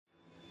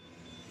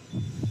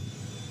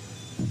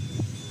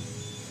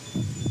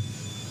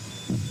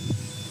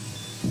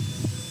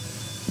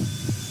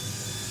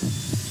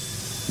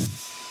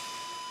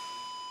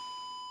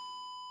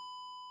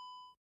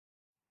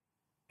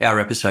Our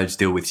episodes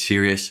deal with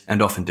serious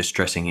and often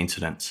distressing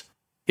incidents.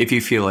 If you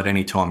feel at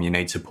any time you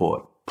need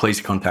support, please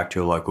contact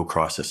your local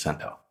crisis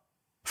centre.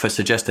 For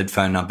suggested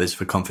phone numbers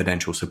for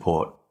confidential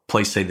support,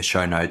 please see the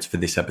show notes for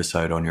this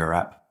episode on your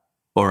app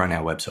or on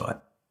our website.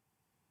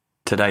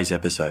 Today's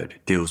episode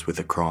deals with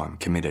a crime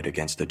committed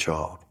against a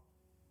child.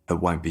 It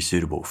won't be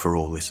suitable for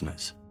all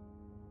listeners.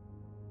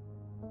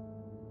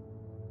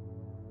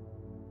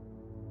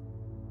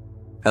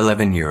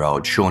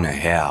 "11-year-old Shauna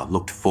Howe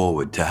looked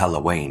forward to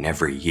Halloween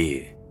every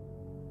year.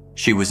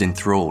 She was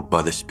enthralled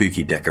by the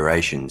spooky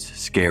decorations,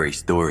 scary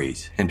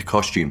stories, and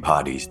costume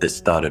parties that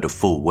started a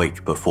full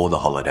week before the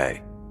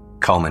holiday,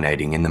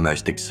 culminating in the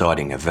most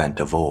exciting event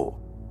of all,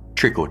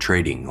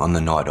 trick-or-treating on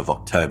the night of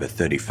October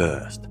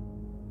 31st.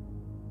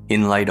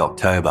 In late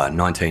October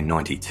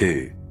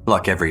 1992,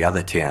 like every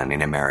other town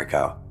in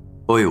America,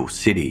 Oil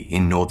City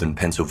in northern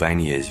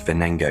Pennsylvania's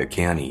Venango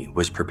County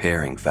was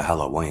preparing for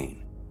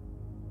Halloween.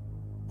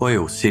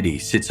 Oil City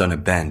sits on a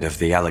bend of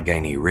the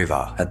Allegheny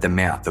River at the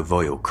mouth of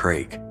Oil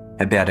Creek,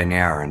 about an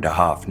hour and a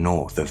half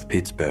north of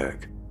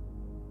Pittsburgh.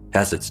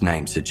 As its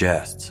name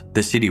suggests,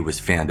 the city was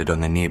founded on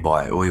the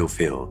nearby oil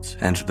fields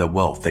and the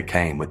wealth that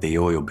came with the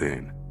oil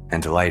boom,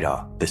 and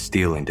later, the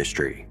steel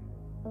industry.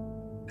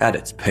 At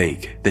its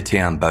peak, the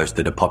town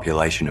boasted a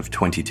population of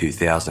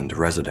 22,000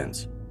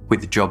 residents,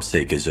 with job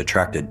seekers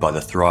attracted by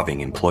the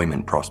thriving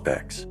employment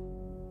prospects.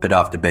 But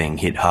after being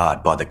hit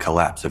hard by the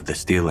collapse of the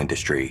steel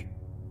industry,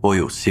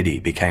 Oil City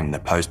became the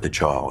poster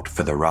child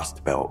for the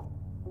Rust Belt.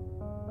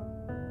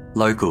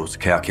 Locals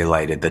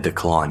calculated the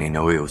decline in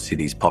Oil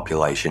City's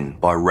population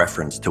by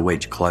reference to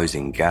each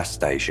closing gas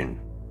station.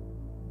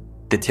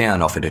 The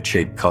town offered a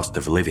cheap cost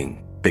of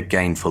living, but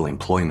gainful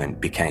employment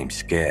became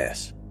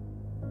scarce.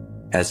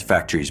 As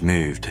factories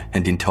moved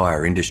and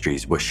entire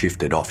industries were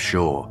shifted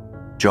offshore,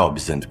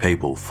 jobs and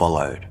people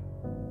followed.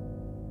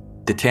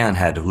 The town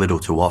had little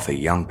to offer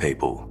young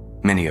people,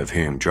 many of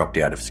whom dropped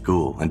out of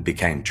school and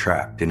became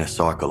trapped in a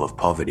cycle of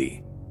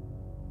poverty.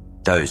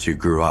 Those who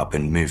grew up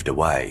and moved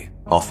away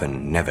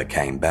often never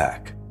came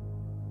back.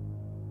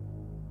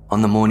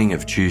 On the morning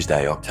of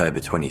Tuesday, October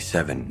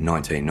 27,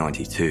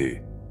 1992,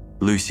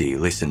 Lucy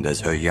listened as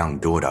her young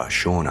daughter,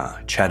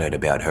 Shauna, chatted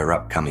about her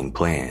upcoming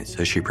plans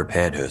as she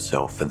prepared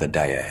herself for the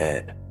day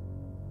ahead.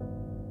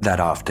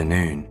 That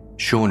afternoon,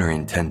 Shauna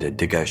intended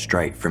to go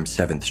straight from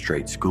 7th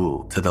Street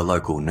School to the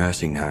local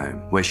nursing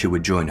home where she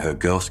would join her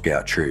Girl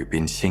Scout troop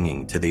in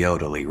singing to the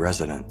elderly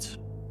residents.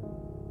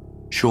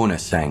 Shauna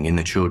sang in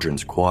the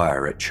children's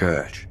choir at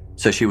church,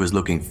 so she was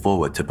looking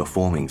forward to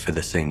performing for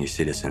the senior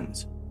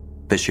citizens,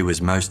 but she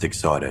was most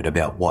excited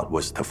about what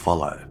was to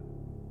follow.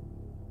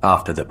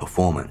 After the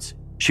performance,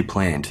 she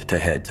planned to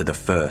head to the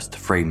First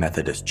Free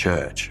Methodist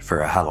Church for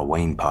a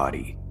Halloween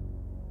party.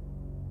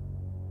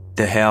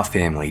 The Howe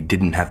family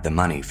didn't have the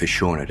money for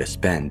Shauna to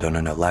spend on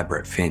an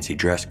elaborate fancy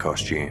dress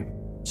costume,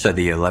 so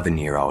the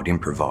 11-year-old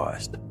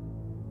improvised.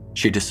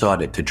 She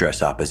decided to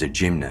dress up as a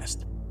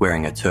gymnast,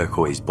 wearing a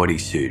turquoise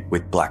bodysuit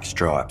with black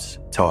stripes,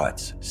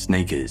 tights,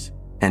 sneakers,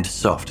 and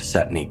soft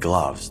satiny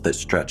gloves that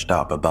stretched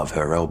up above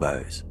her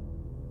elbows.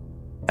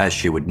 As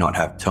she would not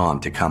have time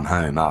to come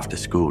home after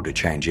school to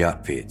change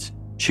outfits,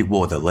 she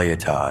wore the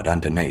leotard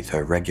underneath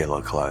her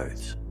regular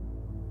clothes.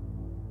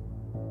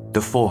 The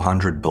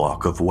 400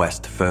 block of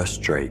West 1st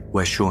Street,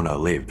 where Shauna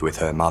lived with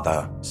her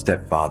mother,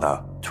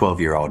 stepfather,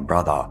 12-year-old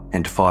brother,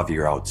 and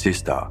 5-year-old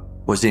sister,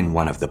 was in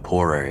one of the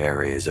poorer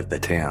areas of the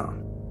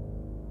town.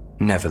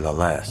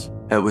 Nevertheless,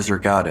 it was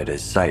regarded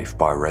as safe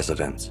by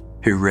residents,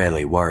 who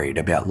rarely worried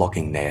about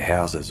locking their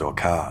houses or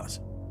cars,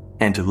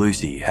 and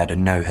Lucy had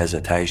no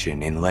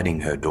hesitation in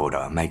letting her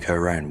daughter make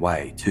her own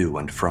way to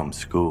and from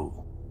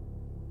school.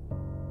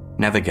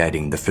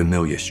 Navigating the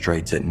familiar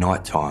streets at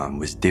night time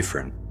was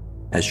different,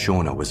 as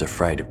Shauna was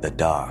afraid of the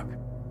dark,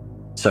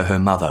 so her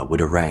mother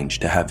would arrange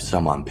to have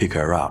someone pick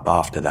her up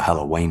after the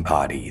Halloween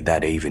party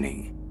that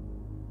evening.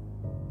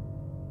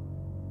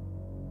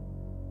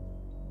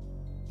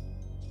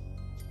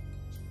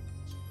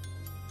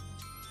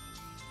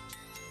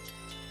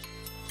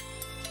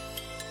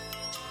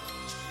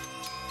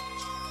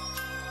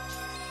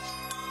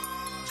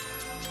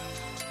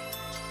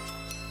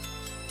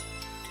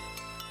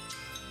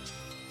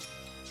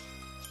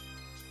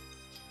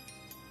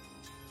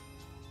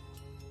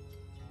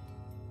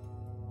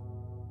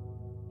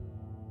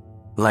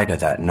 Later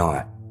that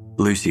night,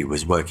 Lucy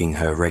was working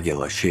her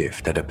regular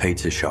shift at a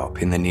pizza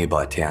shop in the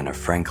nearby town of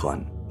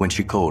Franklin when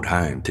she called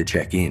home to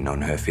check in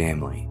on her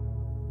family.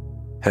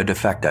 Her de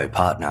facto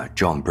partner,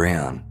 John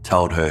Brown,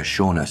 told her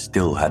Shauna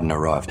still hadn't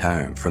arrived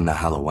home from the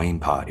Halloween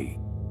party.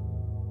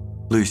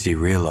 Lucy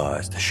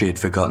realised she had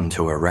forgotten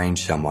to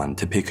arrange someone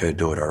to pick her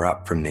daughter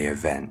up from the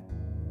event,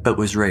 but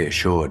was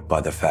reassured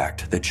by the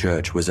fact the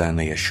church was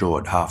only a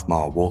short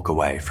half-mile walk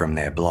away from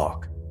their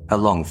block,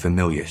 along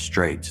familiar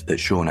streets that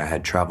Shauna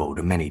had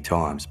travelled many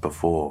times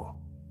before.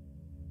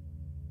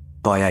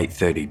 By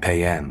 8:30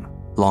 p.m,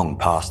 long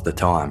past the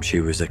time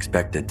she was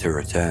expected to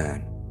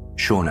return,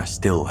 Shauna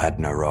still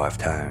hadn't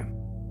arrived home.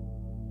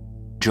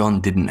 John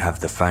didn't have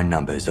the phone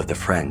numbers of the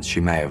friends she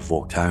may have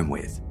walked home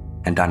with,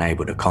 and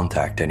unable to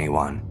contact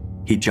anyone,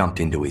 he jumped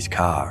into his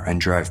car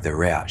and drove the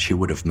route she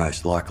would have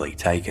most likely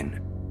taken,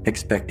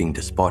 expecting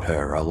to spot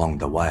her along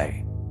the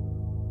way.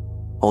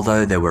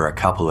 Although there were a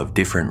couple of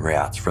different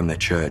routes from the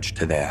church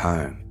to their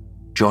home,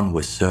 John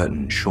was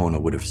certain Shauna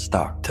would have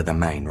stuck to the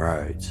main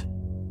roads.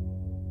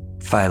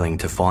 Failing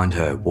to find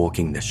her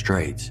walking the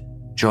streets,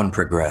 John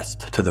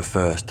progressed to the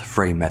First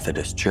Free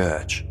Methodist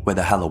Church where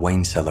the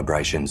Halloween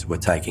celebrations were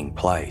taking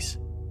place,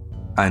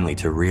 only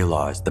to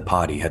realise the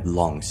party had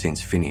long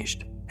since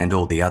finished and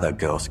all the other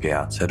Girl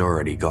Scouts had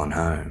already gone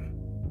home.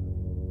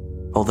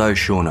 Although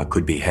Shauna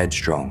could be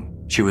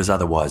headstrong, she was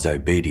otherwise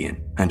obedient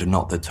and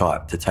not the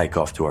type to take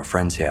off to a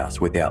friend's house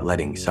without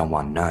letting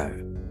someone know,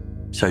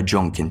 so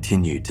John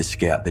continued to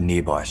scout the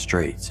nearby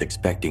streets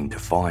expecting to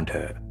find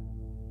her.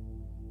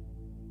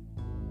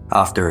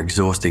 After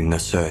exhausting the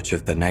search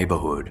of the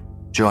neighbourhood,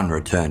 John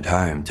returned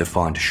home to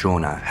find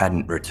Shauna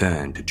hadn't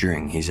returned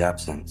during his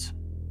absence.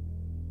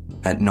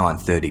 At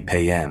 9:30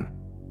 p.m,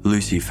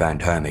 Lucy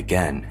phoned home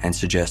again and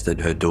suggested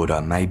her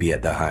daughter may be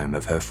at the home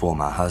of her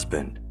former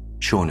husband,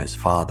 Shauna's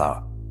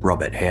father,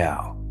 Robert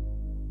Howe.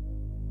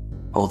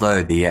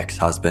 Although the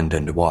ex-husband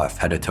and wife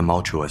had a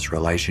tumultuous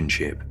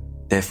relationship,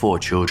 their 4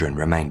 children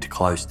remained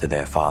close to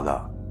their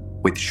father,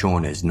 with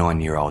Shauna's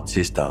 9-year-old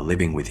sister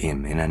living with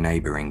him in a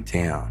neighbouring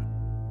town.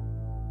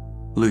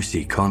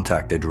 Lucy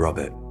contacted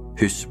Robert,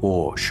 who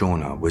swore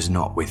Shauna was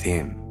not with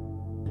him.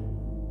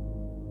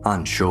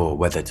 Unsure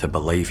whether to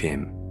believe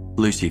him,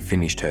 Lucy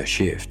finished her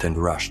shift and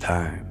rushed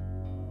home.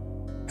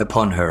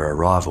 Upon her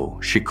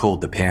arrival, she called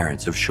the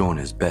parents of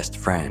Shauna's best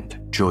friend,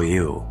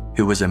 Joyil,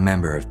 who was a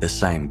member of the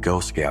same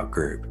Girl Scout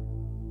group.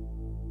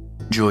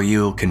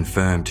 Joyil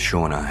confirmed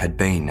Shauna had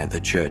been at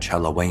the church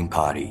Halloween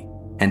party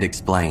and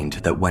explained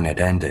that when it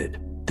ended,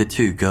 the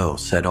 2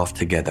 girls set off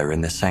together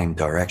in the same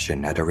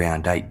direction at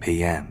around 8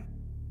 p.m.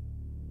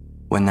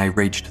 When they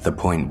reached the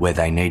point where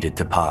they needed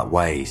to part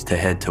ways to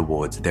head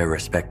towards their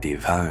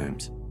respective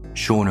homes,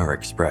 Shauna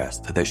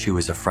expressed that she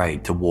was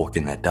afraid to walk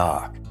in the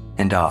dark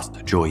and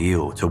asked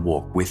Joyil to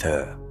walk with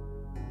her.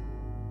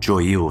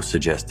 Joyil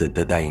suggested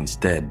that they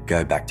instead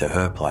go back to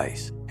her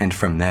place, and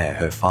from there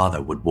her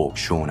father would walk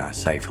Shauna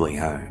safely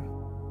home.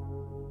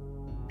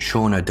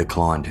 Shauna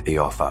declined the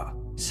offer,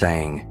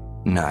 saying,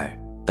 "No,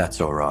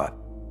 that's all right,"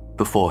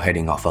 before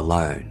heading off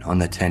alone on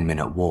the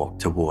 10-minute walk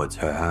towards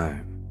her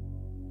home.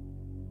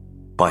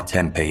 By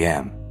 10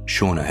 p.m,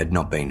 Shauna had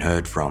not been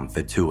heard from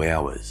for 2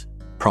 hours,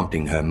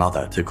 prompting her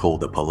mother to call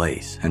the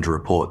police and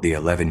report the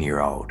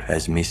 11-year-old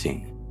as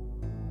missing.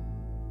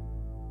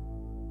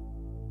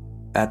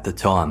 At the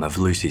time of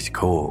Lucy's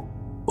call,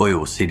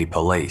 Oil City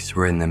Police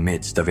were in the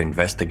midst of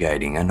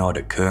investigating an odd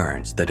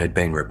occurrence that had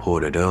been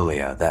reported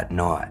earlier that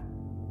night.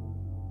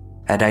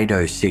 At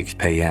 8:06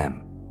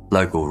 p.m,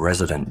 local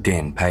resident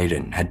Dan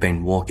Payton had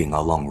been walking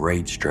along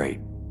Reed Street,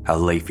 a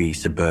leafy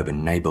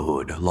suburban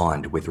neighbourhood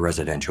lined with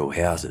residential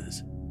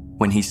houses,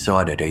 when he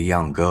sighted a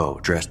young girl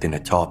dressed in a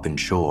top and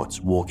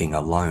shorts walking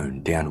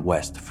alone down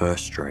West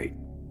First Street.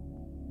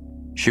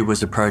 She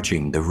was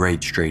approaching the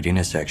Reed Street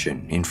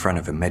intersection in front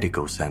of a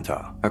medical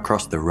centre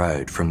across the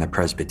road from the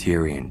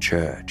Presbyterian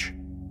Church.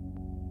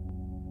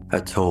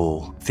 A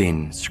tall,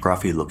 thin,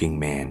 scruffy-looking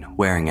man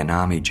wearing an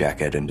army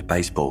jacket and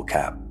baseball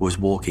cap was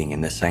walking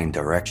in the same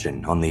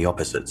direction on the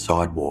opposite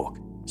sidewalk,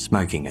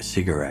 smoking a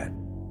cigarette.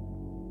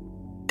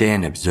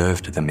 Dan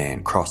observed the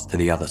man cross to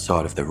the other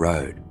side of the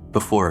road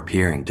before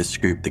appearing to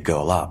scoop the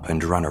girl up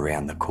and run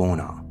around the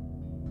corner.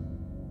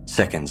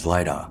 Seconds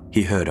later,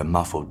 he heard a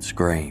muffled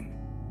scream.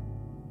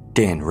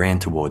 Dan ran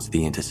towards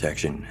the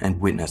intersection and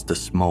witnessed a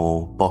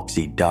small,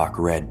 boxy dark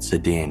red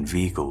sedan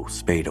vehicle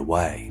speed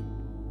away.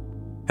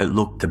 It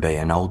looked to be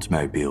an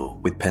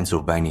Oldsmobile with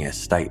Pennsylvania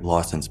state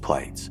license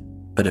plates,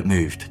 but it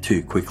moved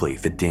too quickly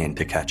for Dan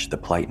to catch the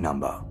plate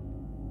number.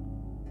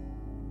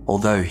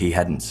 Although he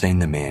hadn't seen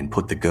the man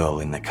put the girl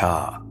in the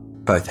car,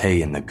 both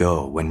he and the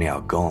girl were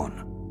now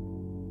gone.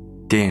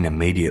 Dan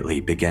immediately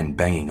began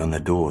banging on the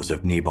doors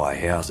of nearby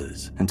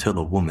houses until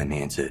the woman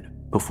answered,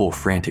 before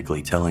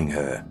frantically telling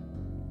her,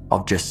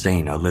 "I've just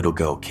seen a little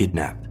girl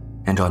kidnapped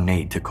and I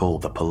need to call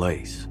the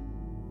police."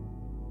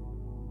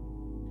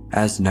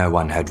 As no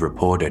one had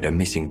reported a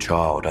missing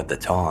child at the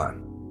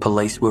time,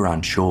 police were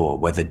unsure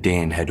whether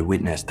Dan had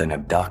witnessed an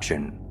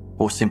abduction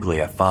or simply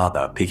a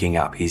father picking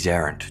up his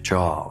errant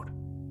child.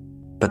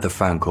 But the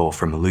phone call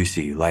from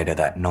Lucy later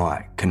that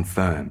night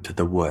confirmed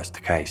the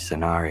worst-case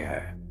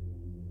scenario.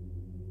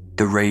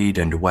 The Reed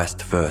and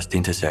West First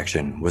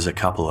intersection was a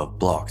couple of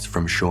blocks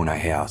from Shauna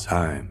Howe's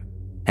home,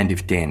 and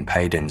if Dan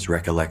Payton's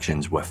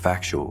recollections were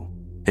factual,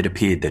 it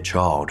appeared the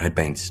child had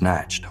been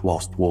snatched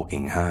whilst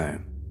walking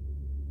home.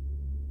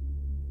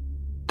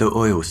 The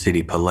Oil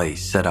City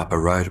Police set up a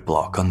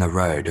roadblock on the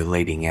road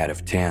leading out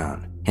of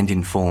town and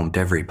informed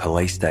every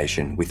police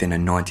station within a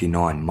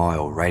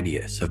 99-mile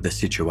radius of the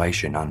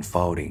situation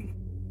unfolding.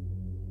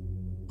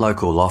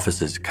 Local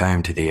officers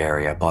combed the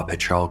area by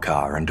patrol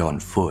car and on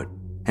foot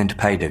and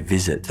paid a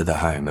visit to the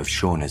home of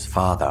Shauna's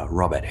father,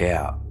 Robert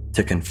Howe,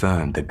 to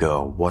confirm the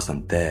girl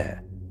wasn't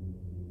there.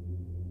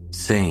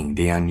 Seeing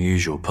the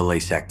unusual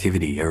police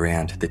activity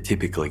around the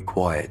typically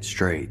quiet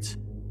streets,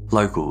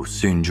 locals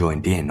soon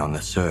joined in on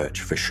the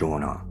search for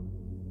Shauna.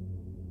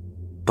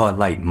 By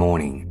late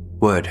morning,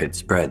 word had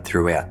spread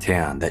throughout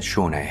town that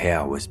Shauna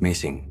Howe was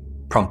missing,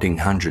 prompting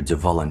hundreds of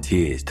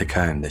volunteers to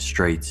comb the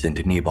streets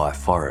and nearby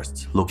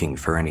forests looking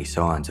for any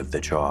signs of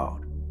the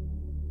child.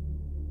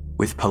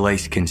 With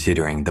police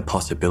considering the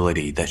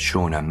possibility that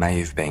Shauna may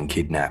have been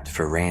kidnapped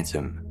for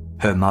ransom,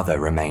 her mother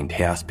remained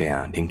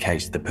housebound in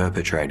case the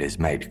perpetrators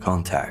made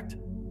contact,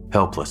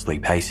 helplessly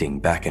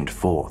pacing back and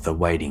forth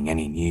awaiting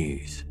any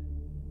news.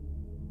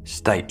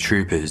 State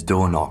troopers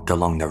door-knocked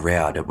along the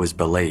route it was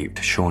believed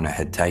Shauna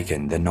had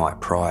taken the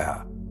night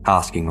prior,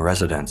 asking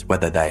residents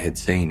whether they had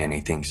seen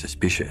anything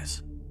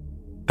suspicious.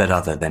 But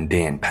other than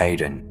Dan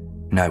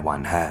Payton, no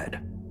one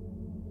had.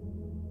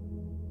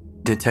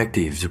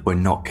 Detectives were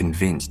not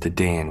convinced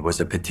Dan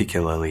was a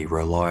particularly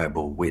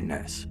reliable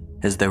witness,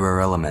 as there were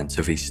elements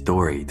of his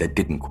story that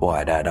didn't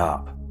quite add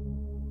up.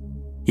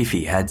 If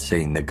he had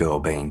seen the girl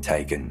being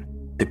taken,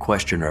 the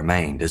question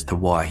remained as to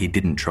why he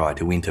didn't try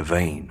to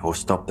intervene or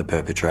stop the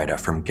perpetrator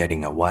from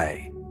getting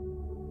away.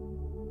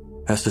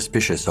 A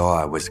suspicious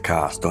eye was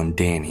cast on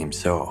Dan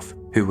himself,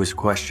 who was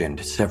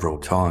questioned several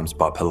times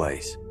by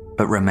police,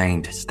 but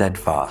remained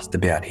steadfast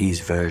about his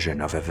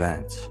version of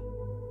events.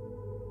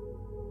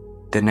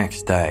 The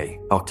next day,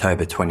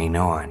 October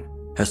 29,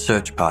 a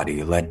search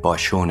party led by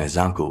Shauna's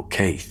uncle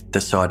Keith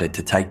decided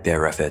to take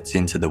their efforts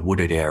into the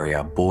wooded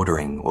area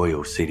bordering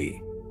Oil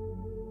City.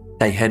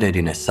 They headed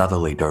in a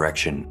southerly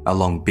direction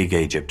along Big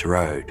Egypt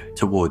Road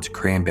towards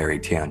Cranberry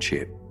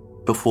Township,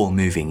 before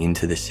moving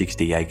into the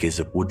 60 acres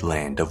of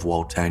woodland of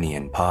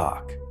Waltonian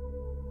Park.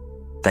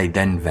 They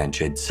then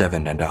ventured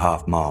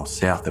 7.5 miles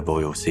south of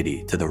Oil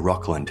City to the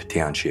Rockland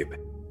Township,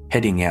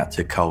 heading out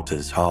to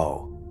Coulter's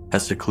Howe, a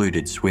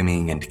secluded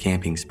swimming and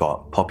camping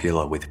spot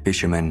popular with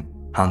fishermen,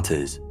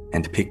 hunters,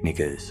 and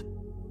picnickers.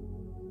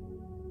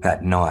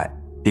 At night,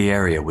 the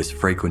area was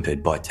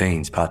frequented by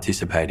teens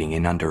participating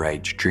in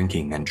underage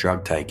drinking and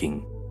drug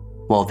taking,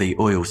 while the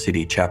Oil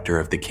City chapter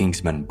of the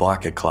Kingsman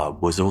Biker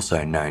Club was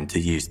also known to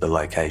use the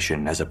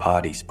location as a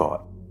party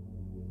spot.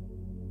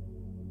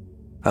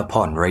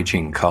 Upon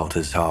reaching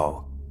Coulter's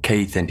Howe,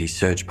 Keith and his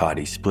search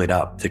party split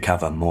up to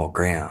cover more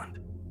ground,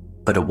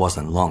 but it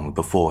wasn't long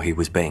before he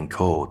was being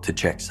called to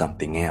check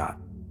something out.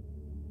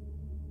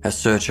 A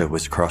searcher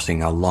was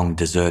crossing a long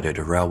deserted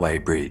railway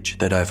bridge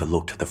that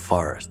overlooked the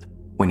forest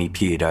when he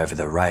peered over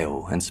the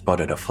rail and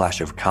spotted a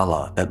flash of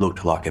colour that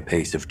looked like a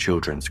piece of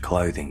children's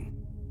clothing.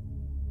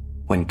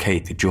 When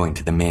Keith joined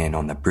the man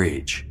on the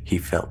bridge, he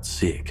felt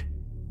sick.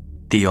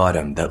 The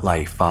item that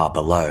lay far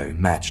below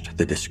matched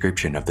the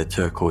description of the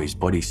turquoise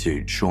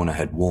bodysuit Shauna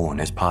had worn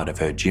as part of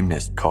her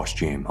gymnast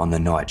costume on the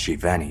night she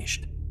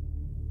vanished.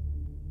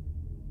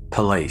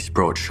 Police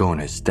brought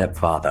Shauna's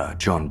stepfather,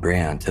 John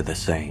Brown, to the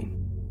scene,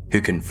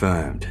 who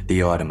confirmed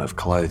the item of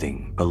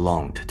clothing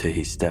belonged to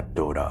his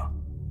stepdaughter.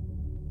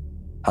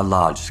 A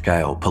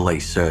large-scale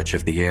police search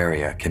of the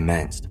area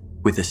commenced,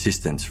 with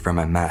assistance from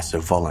a mass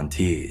of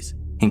volunteers,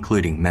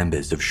 including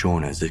members of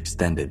Shauna's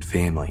extended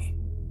family.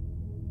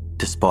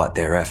 Despite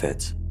their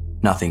efforts,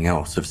 nothing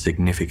else of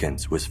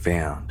significance was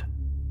found.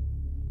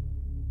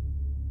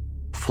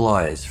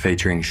 Flyers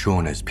featuring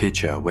Shauna's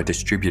picture were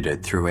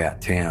distributed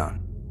throughout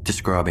town,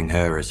 describing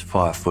her as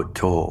 5 foot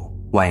tall,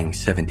 weighing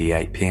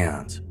 78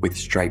 pounds, with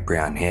straight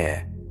brown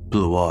hair,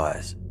 blue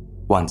eyes,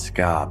 one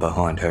scar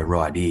behind her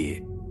right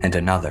ear, and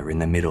another in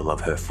the middle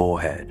of her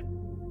forehead.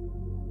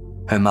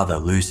 Her mother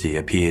Lucy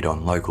appeared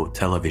on local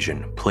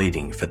television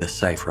pleading for the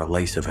safe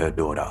release of her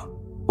daughter,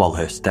 while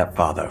her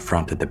stepfather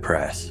fronted the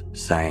press,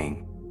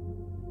 saying,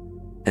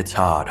 "It's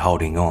hard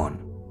holding on,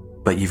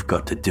 but you've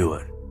got to do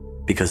it,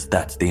 because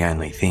that's the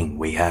only thing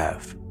we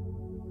have."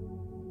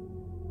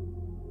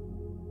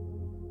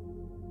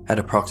 At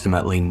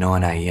approximately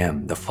 9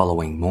 a.m. the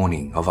following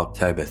morning of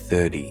October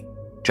 30,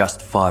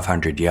 just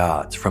 500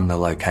 yards from the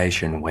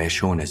location where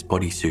Shauna's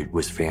bodysuit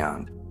was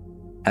found,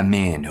 a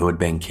man who had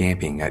been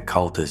camping at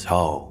Coulter's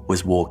Howe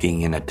was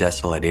walking in a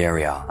desolate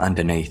area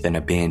underneath an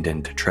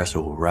abandoned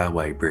trestle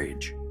railway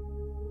bridge.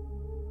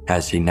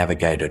 As he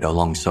navigated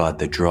alongside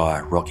the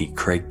dry, rocky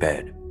creek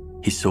bed,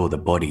 he saw the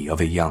body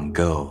of a young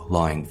girl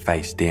lying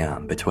face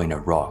down between a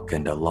rock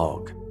and a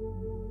log.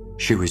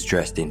 She was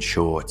dressed in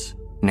shorts,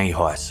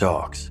 knee-high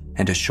socks,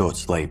 and a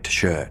short-sleeved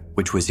shirt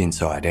which was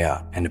inside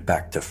out and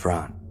back to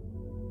front.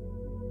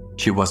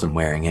 She wasn't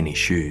wearing any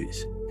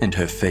shoes, and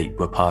her feet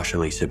were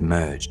partially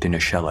submerged in a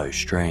shallow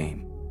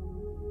stream.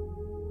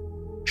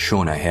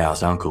 Shauna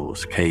Howe's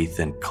uncles, Keith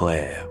and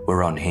Claire,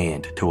 were on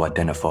hand to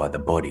identify the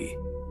body,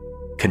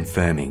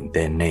 confirming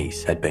their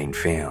niece had been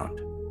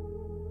found.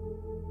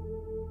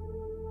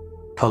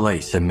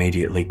 Police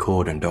immediately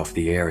cordoned off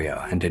the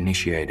area and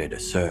initiated a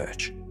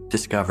search,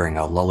 discovering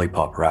a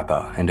lollipop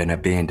wrapper and an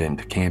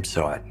abandoned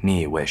campsite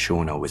near where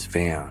Shauna was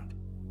found.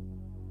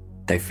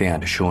 They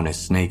found Shauna's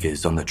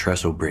sneakers on the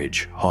trestle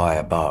bridge high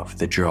above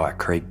the dry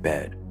creek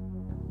bed.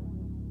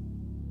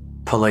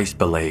 Police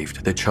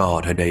believed the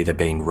child had either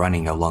been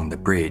running along the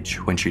bridge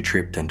when she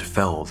tripped and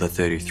fell the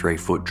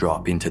 33-foot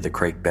drop into the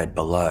creek bed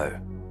below,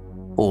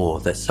 or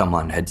that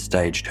someone had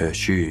staged her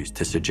shoes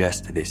to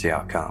suggest this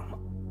outcome.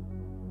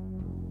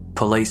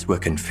 Police were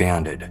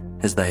confounded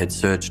as they had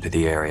searched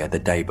the area the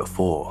day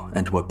before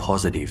and were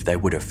positive they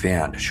would have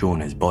found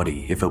Shauna's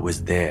body if it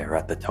was there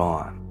at the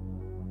time.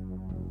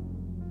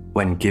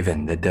 When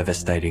given the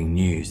devastating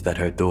news that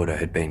her daughter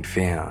had been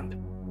found,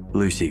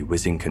 Lucy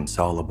was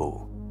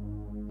inconsolable.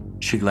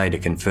 She later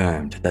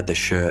confirmed that the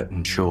shirt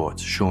and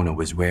shorts Shauna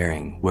was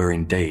wearing were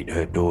indeed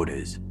her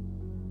daughter's,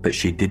 but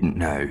she didn't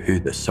know who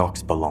the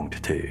socks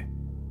belonged to.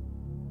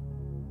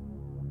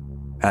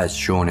 As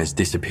Shauna's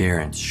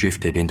disappearance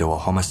shifted into a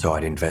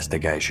homicide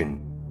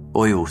investigation,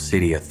 Oil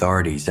City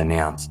authorities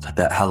announced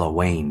that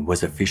Halloween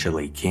was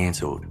officially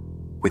cancelled,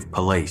 with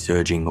police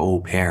urging all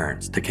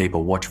parents to keep a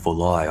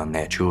watchful eye on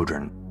their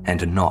children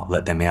and not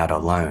let them out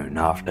alone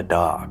after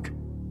dark.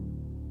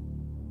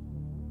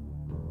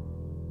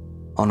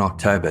 On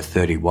October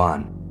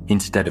 31,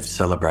 instead of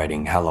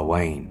celebrating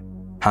Halloween,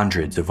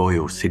 hundreds of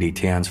Oil City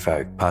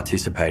townsfolk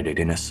participated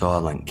in a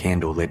silent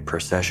candlelit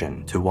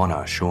procession to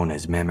honour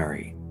Shauna's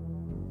memory.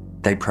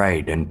 They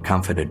prayed and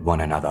comforted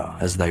one another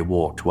as they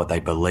walked what they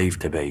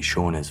believed to be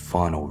Shauna's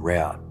final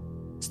route,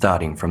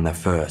 starting from the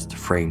First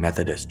Free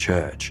Methodist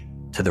Church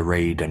to the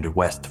Reed and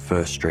West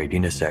First Street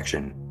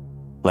intersection,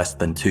 less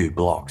than 2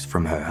 blocks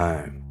from her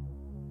home.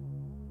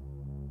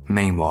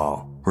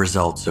 Meanwhile,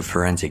 results of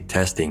forensic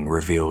testing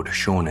revealed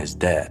Shauna's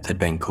death had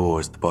been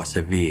caused by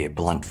severe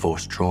blunt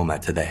force trauma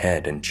to the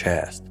head and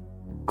chest,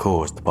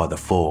 caused by the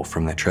fall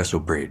from the trestle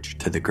bridge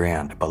to the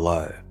ground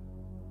below.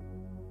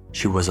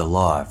 She was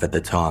alive at the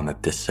time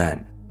of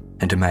descent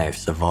and may have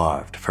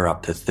survived for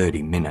up to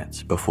 30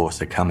 minutes before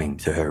succumbing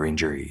to her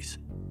injuries.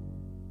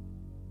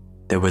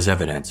 There was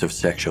evidence of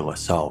sexual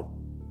assault,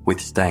 with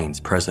stains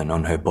present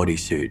on her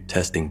bodysuit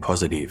testing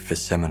positive for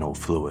seminal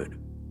fluid.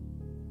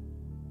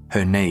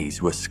 Her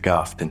knees were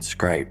scuffed and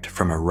scraped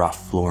from a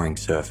rough flooring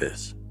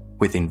surface,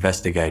 with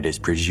investigators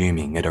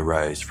presuming it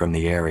arose from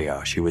the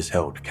area she was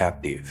held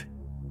captive.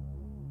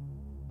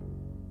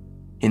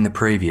 In the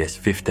previous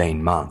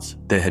 15 months,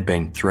 there had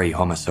been 3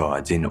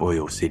 homicides in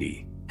Oil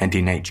City, and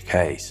in each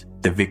case,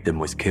 the victim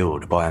was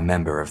killed by a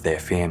member of their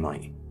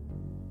family.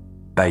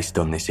 Based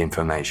on this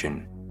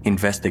information,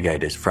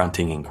 investigators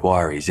fronting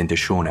inquiries into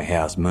Shauna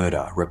Howe's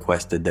murder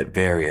requested that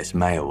various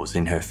males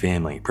in her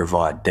family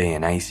provide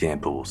DNA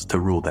samples to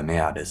rule them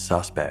out as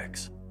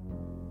suspects.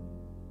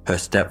 Her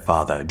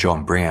stepfather,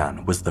 John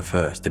Brown, was the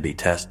first to be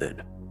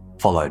tested,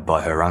 followed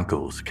by her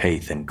uncles,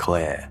 Keith and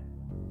Claire.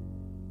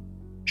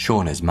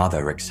 Shauna's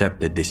mother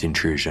accepted this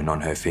intrusion on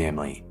her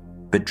family,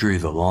 but drew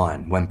the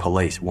line when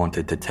police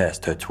wanted to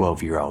test her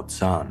 12-year-old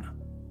son.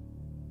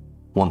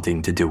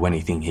 Wanting to do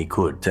anything he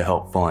could to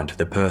help find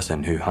the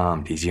person who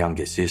harmed his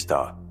younger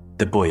sister,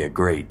 the boy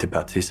agreed to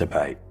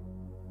participate.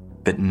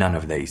 But none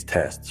of these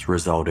tests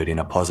resulted in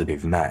a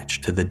positive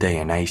match to the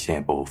DNA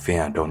sample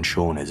found on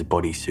Shauna's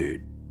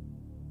bodysuit.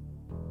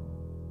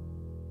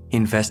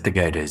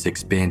 Investigators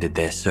expanded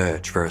their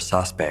search for a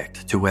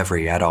suspect to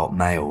every adult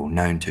male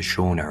known to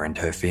Shauna and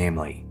her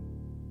family.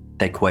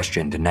 They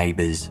questioned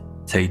neighbours,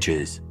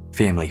 teachers,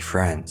 family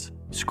friends,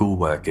 school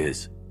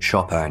workers,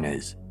 shop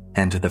owners,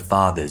 and the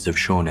fathers of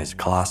Shauna's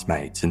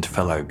classmates and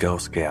fellow Girl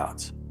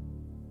Scouts.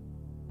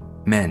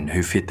 Men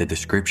who fit the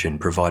description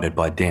provided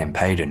by Dan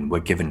Payton were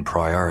given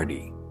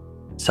priority,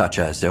 such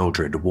as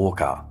Eldred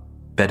Walker,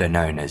 better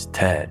known as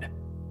Ted,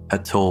 a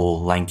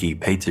tall, lanky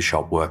pizza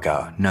shop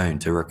worker known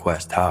to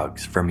request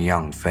hugs from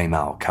young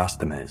female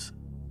customers.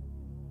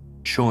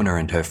 Shauna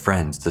and her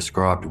friends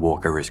described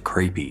Walker as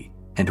creepy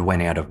and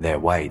went out of their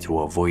way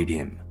to avoid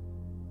him.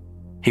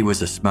 He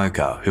was a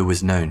smoker who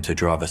was known to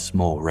drive a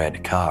small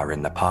red car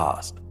in the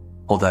past,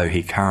 although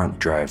he currently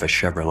drove a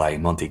Chevrolet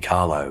Monte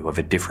Carlo of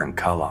a different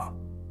colour.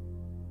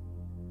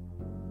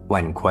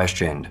 When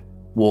questioned,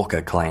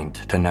 Walker claimed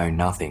to know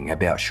nothing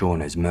about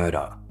Shauna's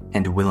murder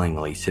and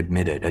willingly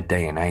submitted a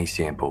DNA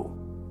sample,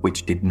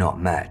 which did not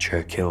match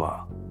her killer.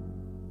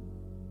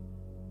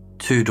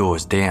 2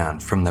 doors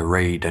down from the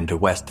Reed and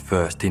West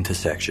First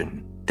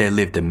intersection, there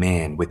lived a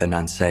man with an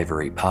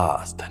unsavoury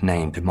past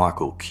named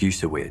Michael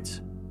Kusewitz.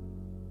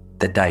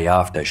 The day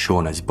after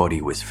Shauna's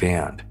body was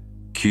found,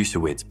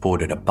 Kusewitz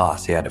boarded a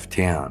bus out of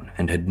town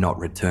and had not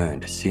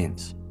returned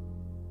since.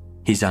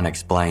 His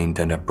unexplained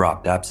and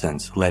abrupt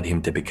absence led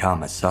him to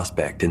become a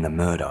suspect in the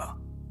murder,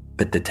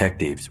 but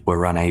detectives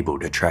were unable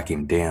to track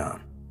him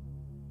down.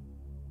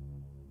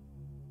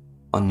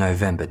 On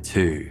November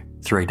 2,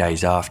 3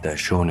 days after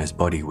Shauna's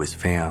body was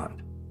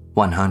found,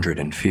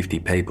 150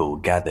 people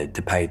gathered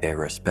to pay their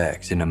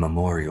respects in a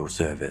memorial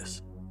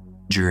service,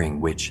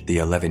 during which the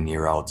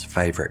 11-year-old's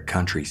favourite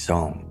country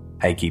song,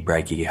 Achy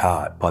Breaky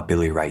Heart by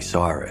Billy Ray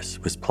Cyrus,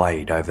 was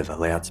played over the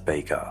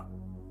loudspeaker.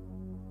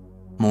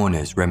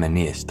 Mourners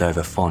reminisced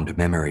over fond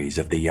memories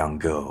of the young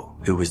girl,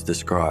 who was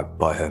described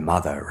by her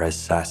mother as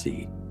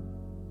sassy.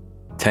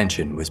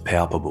 Tension was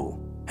palpable,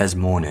 as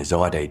mourners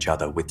eyed each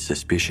other with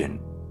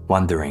suspicion,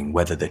 wondering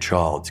whether the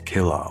child's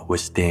killer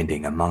was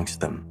standing amongst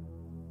them.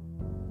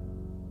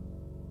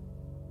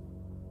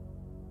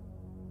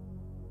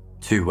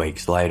 2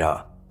 weeks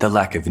later, the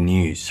lack of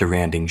news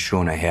surrounding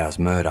Shauna Howe's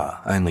murder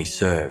only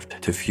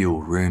served to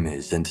fuel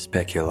rumours and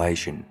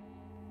speculation.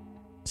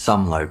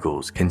 Some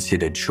locals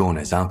considered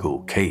Shauna's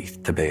uncle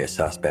Keith to be a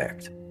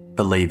suspect,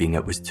 believing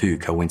it was too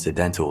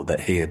coincidental that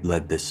he had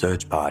led the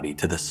search party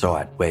to the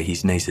site where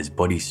his niece's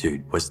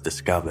bodysuit was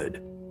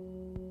discovered.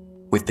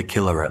 With the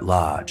killer at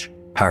large,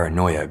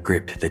 paranoia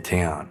gripped the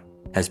town,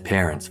 as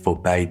parents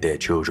forbade their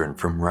children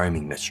from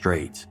roaming the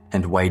streets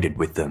and waited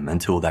with them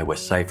until they were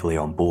safely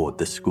on board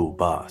the school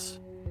bus.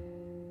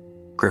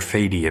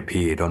 Graffiti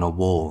appeared on a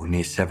wall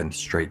near 7th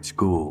Street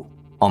School,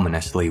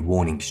 ominously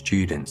warning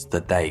students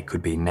that they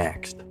could be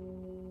next.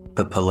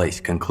 But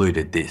police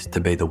concluded this to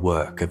be the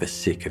work of a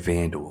sick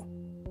vandal.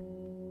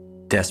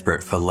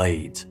 Desperate for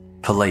leads,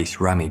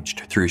 police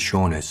rummaged through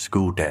Shauna's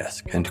school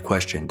desk and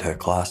questioned her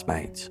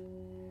classmates.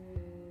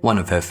 One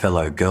of her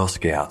fellow Girl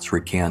Scouts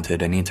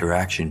recounted an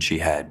interaction she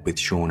had with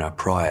Shauna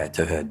prior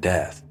to her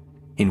death,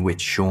 in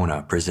which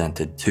Shauna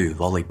presented 2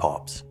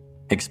 lollipops,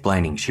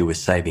 explaining she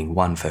was saving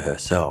one for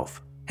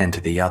herself and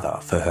the other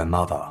for her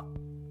mother.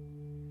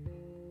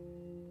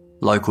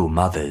 Local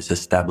mothers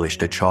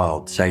established a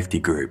child safety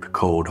group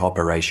called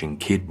Operation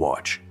Kid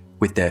Watch,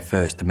 with their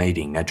first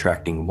meeting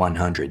attracting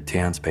 100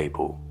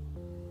 townspeople.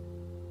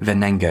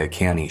 Venango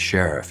County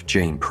Sheriff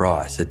Gene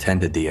Price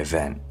attended the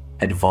event,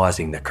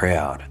 advising the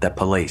crowd that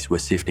police were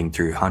sifting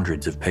through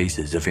hundreds of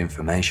pieces of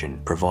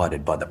information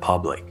provided by the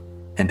public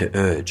and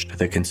urged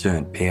the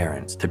concerned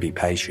parents to be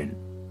patient.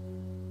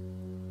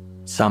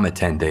 Some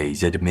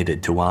attendees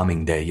admitted to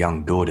arming their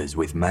young daughters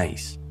with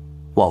mace,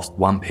 whilst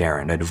one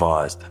parent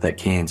advised that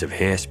cans of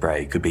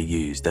hairspray could be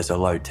used as a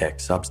low-tech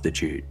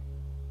substitute.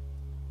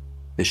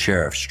 The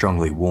sheriff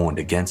strongly warned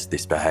against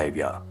this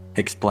behaviour,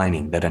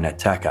 explaining that an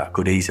attacker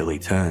could easily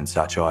turn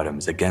such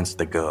items against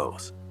the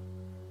girls.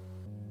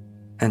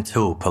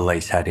 Until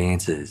police had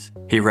answers,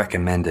 he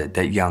recommended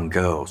that young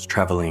girls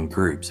travel in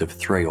groups of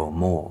 3 or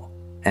more,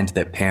 and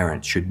that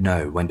parents should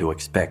know when to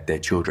expect their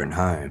children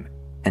home,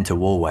 and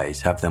to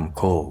always have them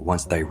call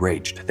once they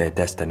reached their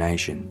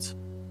destinations.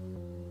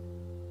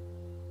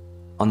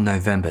 On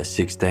November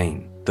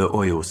 16, the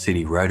Oil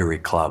City Rotary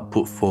Club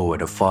put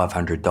forward a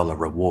 $500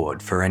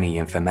 reward for any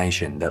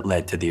information that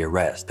led to the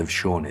arrest of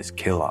Shauna's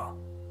killer.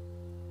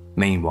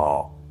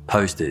 Meanwhile,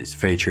 posters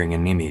featuring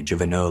an image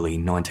of an early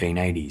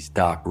 1980s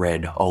dark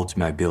red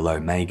Oldsmobile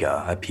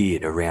Omega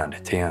appeared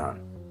around town,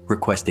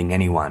 requesting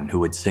anyone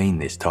who had seen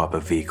this type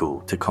of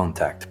vehicle to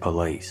contact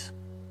police.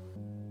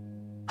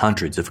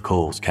 Hundreds of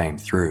calls came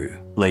through,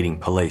 leading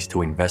police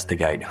to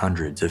investigate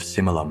hundreds of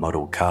similar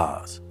model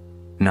cars,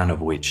 none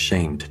of which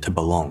seemed to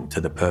belong to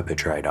the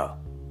perpetrator.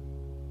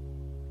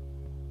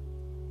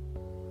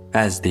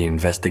 As the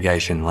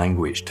investigation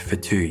languished for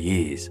 2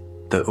 years,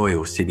 the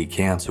Oil City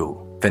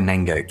Council,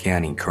 Venango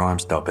County Crime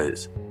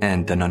Stoppers,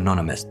 and an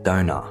anonymous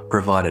donor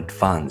provided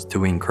funds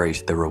to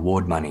increase the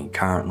reward money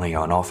currently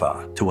on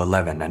offer to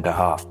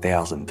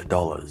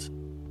 $11,500.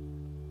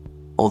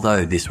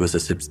 Although this was a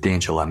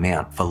substantial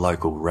amount for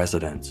local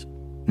residents,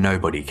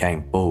 nobody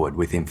came forward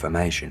with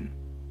information.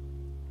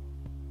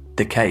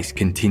 The case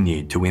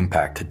continued to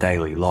impact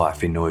daily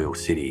life in Oil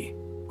City,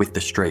 with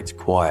the streets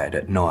quiet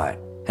at night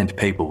and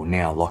people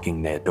now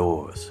locking their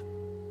doors.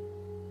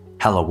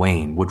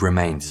 Halloween would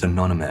remain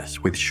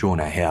synonymous with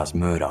Shauna Howe's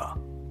murder,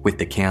 with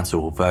the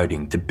council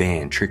voting to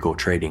ban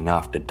trick-or-treating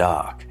after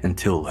dark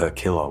until her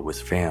killer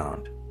was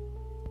found.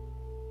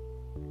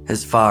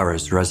 As far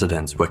as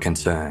residents were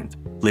concerned,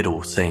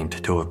 little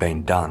seemed to have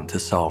been done to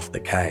solve the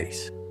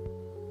case.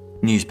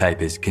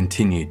 Newspapers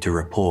continued to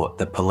report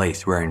that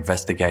police were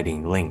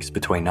investigating links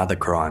between other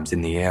crimes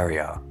in the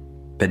area,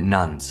 but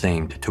none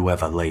seemed to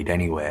ever lead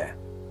anywhere.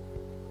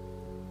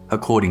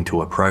 According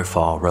to a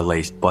profile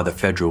released by the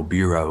Federal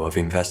Bureau of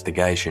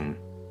Investigation,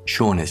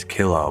 Shauna's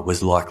killer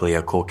was likely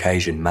a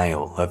Caucasian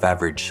male of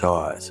average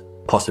size,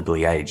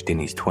 possibly aged in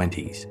his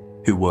 20s,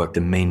 who worked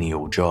a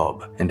menial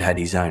job and had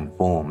his own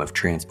form of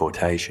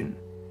transportation.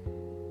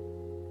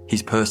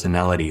 His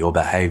personality or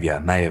behaviour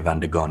may have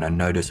undergone a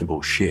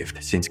noticeable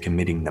shift since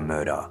committing the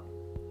murder,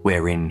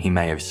 wherein he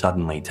may have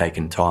suddenly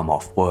taken time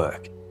off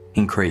work,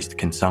 increased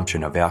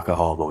consumption of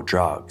alcohol or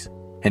drugs,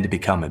 and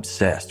become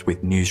obsessed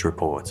with news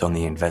reports on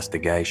the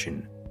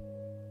investigation.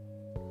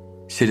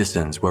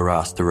 Citizens were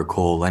asked to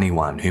recall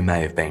anyone who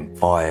may have been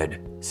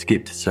fired,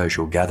 skipped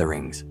social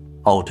gatherings,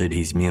 altered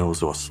his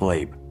meals or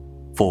sleep,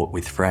 fought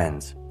with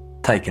friends,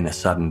 taken a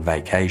sudden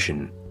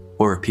vacation,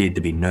 or appeared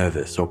to be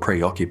nervous or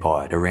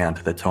preoccupied around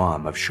the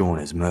time of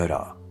Shauna's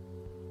murder.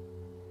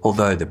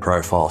 Although the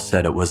profile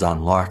said it was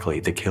unlikely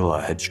the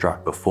killer had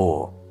struck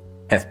before,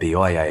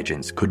 FBI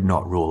agents could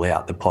not rule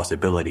out the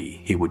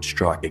possibility he would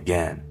strike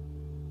again.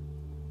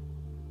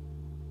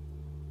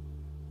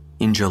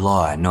 In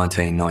July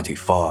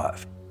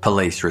 1995,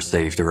 police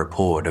received a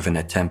report of an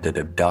attempted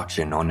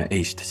abduction on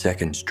East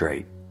 2nd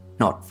Street,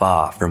 not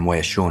far from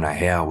where Shauna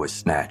Howe was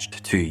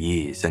snatched 2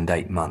 years and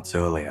 8 months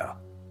earlier.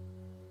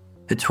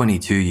 A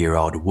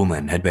 22-year-old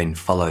woman had been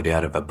followed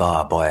out of a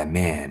bar by a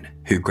man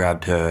who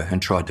grabbed her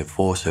and tried to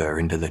force her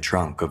into the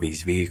trunk of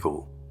his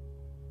vehicle.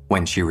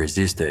 When she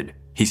resisted,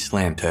 he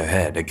slammed her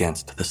head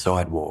against the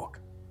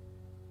sidewalk.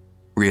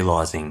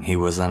 Realising he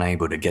was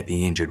unable to get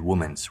the injured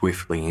woman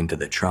swiftly into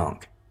the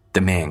trunk,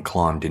 the man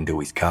climbed into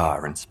his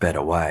car and sped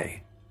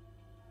away.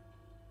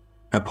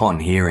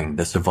 Upon hearing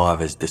the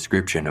survivor's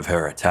description of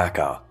her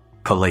attacker,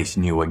 police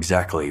knew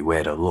exactly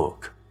where to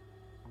look.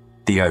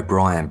 The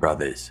O'Brien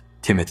brothers,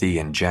 Timothy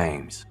and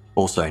James,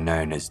 also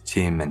known as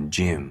Tim and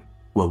Jim,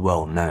 were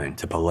well known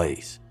to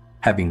police,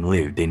 having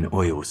lived in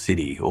Oil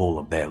City all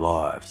of their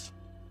lives.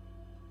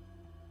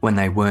 When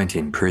they weren't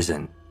in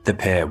prison, the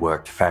pair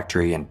worked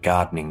factory and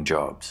gardening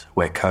jobs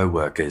where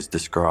co-workers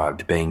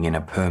described being in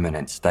a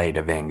permanent state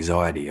of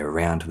anxiety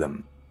around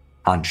them,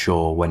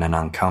 unsure when an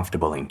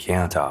uncomfortable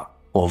encounter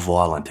or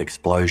violent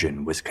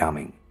explosion was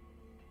coming.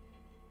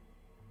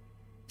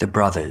 The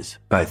brothers,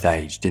 both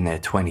aged in their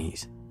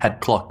 20s, had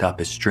clocked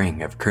up a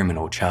string of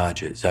criminal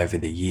charges over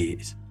the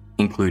years,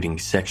 including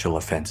sexual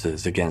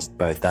offences against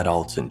both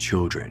adults and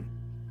children.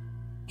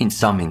 In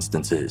some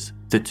instances,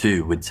 the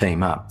two would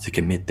team up to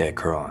commit their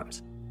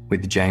crimes,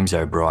 with James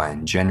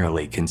O'Brien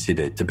generally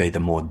considered to be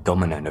the more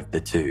dominant of the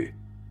two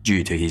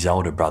due to his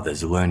older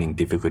brother's learning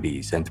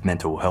difficulties and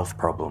mental health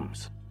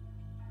problems.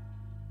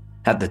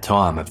 At the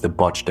time of the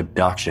botched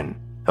abduction,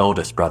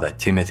 eldest brother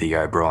Timothy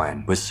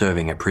O'Brien was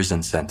serving a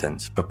prison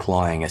sentence for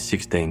plying a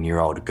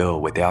 16-year-old girl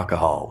with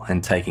alcohol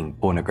and taking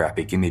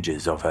pornographic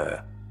images of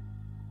her.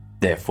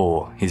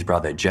 Therefore, his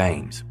brother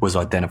James was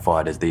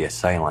identified as the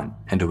assailant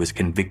and was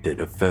convicted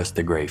of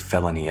first-degree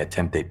felony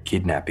attempted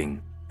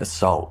kidnapping,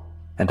 assault,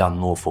 and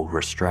unlawful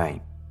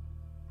restraint.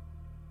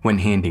 When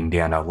handing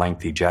down a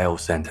lengthy jail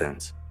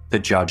sentence, the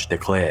judge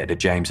declared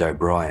James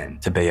O'Brien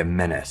to be a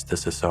menace to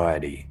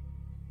society.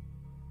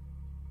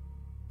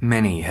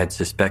 Many had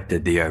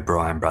suspected the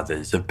O'Brien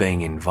brothers of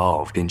being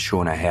involved in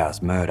Shauna Howe's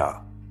murder,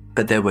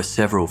 but there were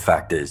several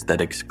factors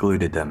that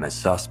excluded them as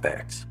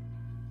suspects.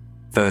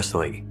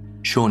 Firstly,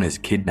 Shauna's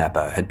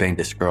kidnapper had been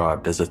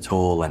described as a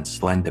tall and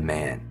slender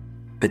man,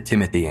 but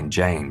Timothy and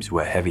James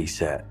were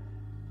heavy-set.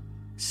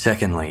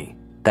 Secondly,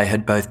 they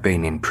had both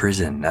been in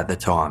prison at the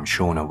time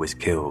Shauna was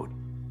killed,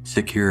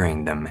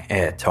 securing them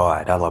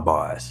airtight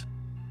alibis.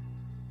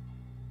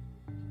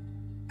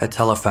 A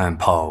telephone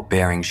pole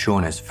bearing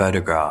Shauna's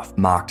photograph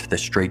marked the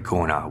street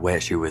corner where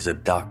she was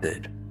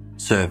abducted,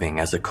 serving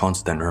as a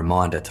constant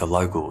reminder to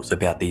locals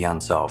about the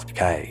unsolved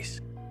case.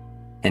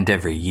 And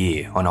every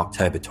year on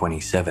October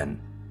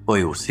 27,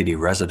 Oil City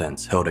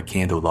residents held a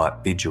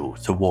candlelight vigil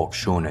to walk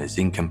Shauna's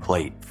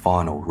incomplete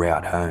final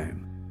route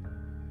home.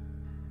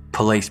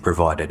 Police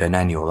provided an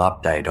annual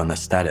update on the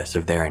status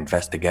of their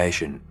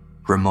investigation,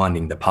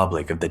 reminding the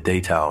public of the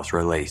details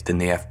released in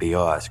the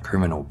FBI's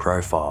criminal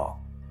profile.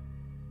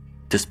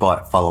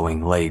 Despite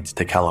following leads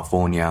to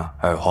California,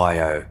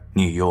 Ohio,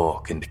 New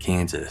York, and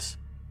Kansas,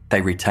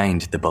 they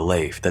retained the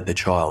belief that the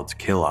child's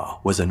killer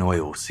was an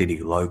Oil City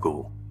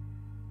local.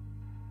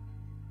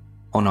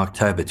 On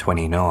October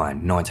 29,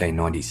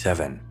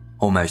 1997,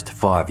 almost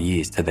 5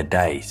 years to the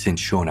day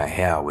since Shauna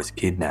Howe was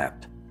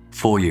kidnapped,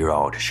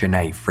 4-year-old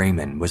Shanae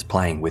Freeman was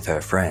playing with her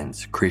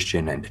friends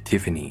Christian and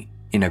Tiffany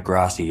in a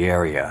grassy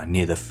area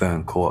near the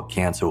Fern Court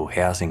Council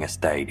housing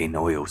estate in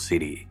Oil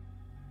City.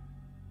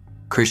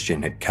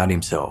 Christian had cut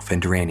himself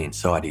and ran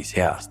inside his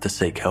house to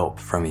seek help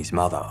from his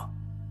mother.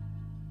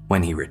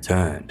 When he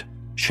returned,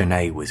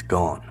 Shanae was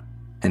gone,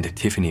 and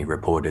Tiffany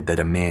reported that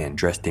a man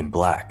dressed in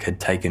black had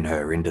taken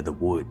her into the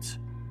woods.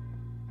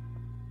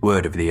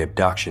 Word of the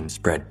abduction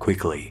spread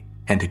quickly,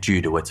 and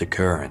due to its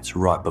occurrence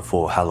right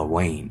before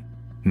Halloween,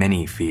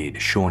 many feared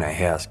Shauna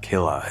Howe's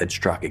killer had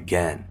struck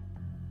again,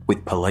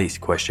 with police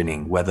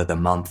questioning whether the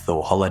month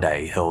or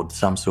holiday held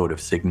some sort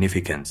of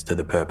significance to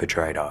the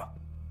perpetrator.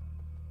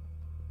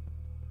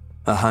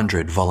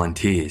 100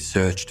 volunteers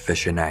searched for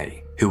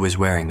Shanae, who was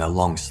wearing a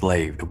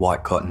long-sleeved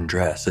white cotton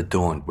dress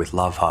adorned with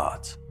love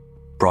hearts,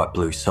 bright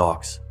blue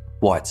socks,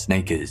 white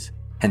sneakers,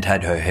 and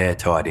had her hair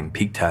tied in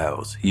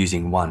pigtails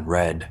using one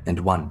red and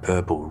one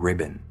purple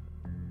ribbon.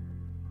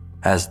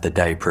 As the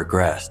day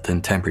progressed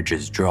and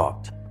temperatures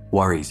dropped,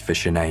 worries for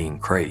Shanae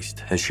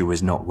increased as she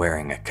was not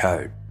wearing a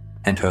coat,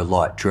 and her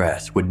light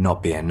dress would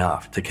not be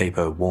enough to keep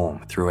her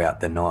warm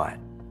throughout the night.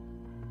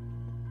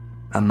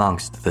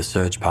 Amongst the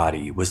search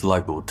party was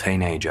local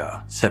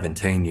teenager,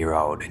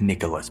 17-year-old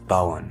Nicholas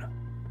Bowen.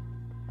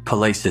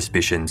 Police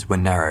suspicions were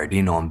narrowed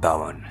in on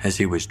Bowen as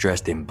he was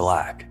dressed in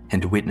black,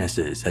 and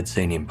witnesses had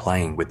seen him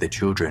playing with the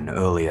children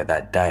earlier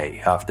that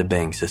day after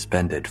being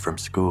suspended from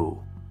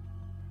school.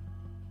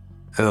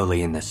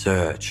 Early in the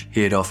search,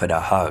 he had offered a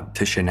hug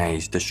to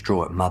Shanae's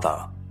distraught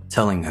mother,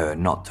 telling her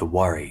not to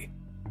worry,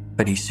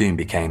 but he soon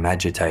became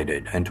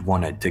agitated and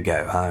wanted to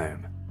go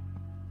home.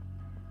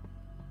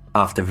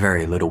 After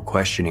very little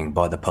questioning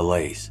by the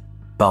police,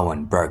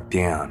 Bowen broke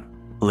down,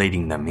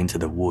 leading them into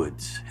the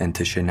woods and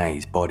to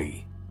Shanae's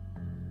body.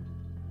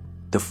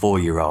 The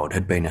 4-year-old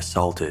had been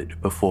assaulted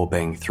before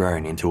being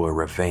thrown into a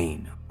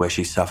ravine where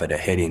she suffered a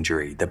head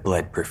injury that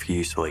bled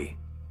profusely.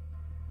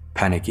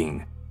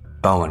 Panicking,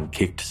 Bowen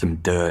kicked some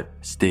dirt,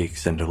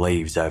 sticks and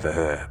leaves over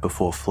her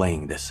before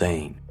fleeing the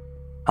scene,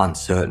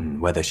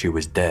 uncertain whether she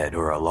was dead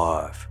or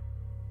alive.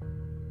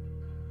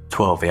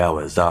 12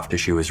 hours after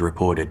she was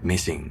reported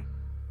missing,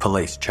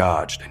 police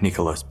charged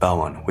Nicholas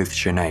Bowen with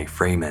Shanae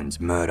Freeman's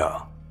murder.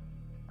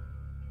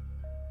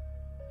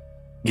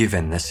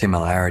 Given the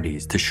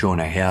similarities to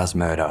Shauna Howe's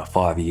murder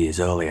 5 years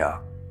earlier,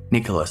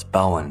 Nicholas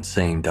Bowen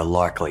seemed a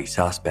likely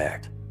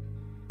suspect.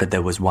 But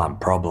there was one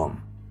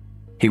problem.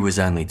 He was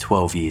only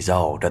 12 years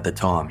old at the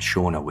time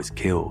Shauna was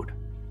killed.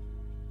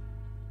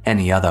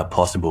 Any other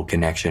possible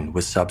connection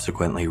was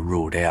subsequently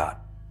ruled out,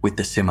 with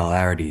the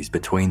similarities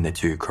between the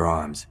two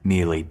crimes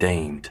merely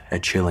deemed a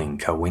chilling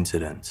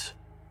coincidence.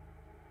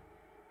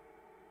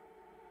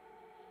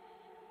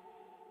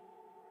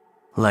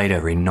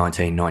 Later in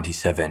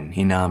 1997,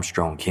 in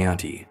Armstrong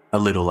County, a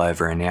little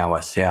over an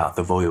hour south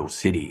of Oil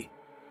City,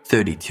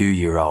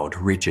 32-year-old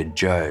Richard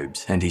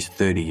Jobs and his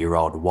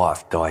 30-year-old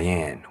wife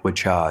Diane were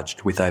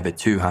charged with over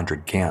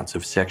 200 counts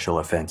of sexual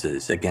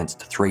offences against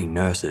 3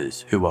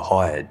 nurses who were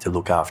hired to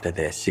look after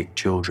their sick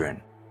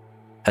children,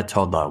 a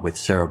toddler with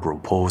cerebral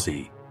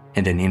palsy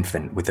and an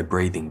infant with a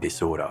breathing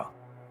disorder.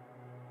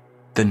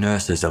 The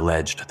nurses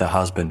alleged the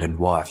husband and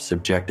wife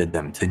subjected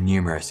them to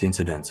numerous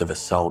incidents of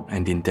assault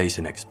and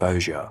indecent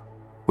exposure,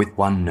 with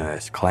one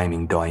nurse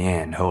claiming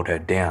Diane held her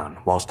down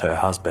whilst her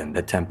husband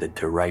attempted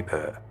to rape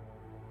her.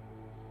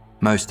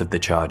 Most of the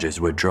charges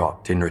were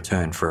dropped in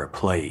return for a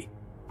plea,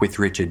 with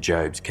Richard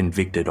Jobs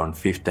convicted on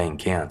 15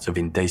 counts of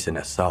indecent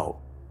assault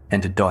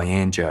and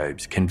Diane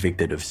Jobs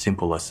convicted of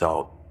simple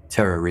assault,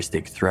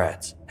 terroristic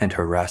threats and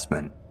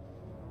harassment.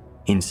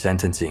 In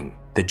sentencing,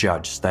 the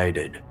judge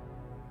stated,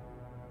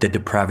 "The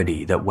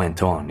depravity that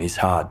went on is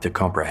hard to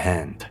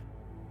comprehend,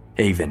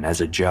 even as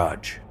a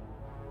judge."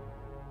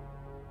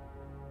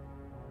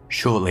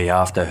 Shortly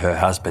after her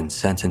husband's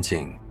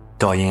sentencing,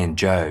 Diane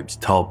Jobs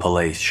told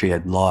police she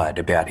had lied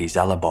about his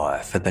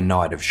alibi for the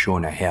night of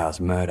Shauna Howe's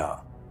murder.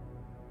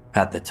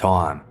 At the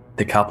time,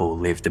 the couple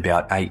lived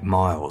about 8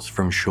 miles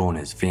from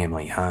Shauna's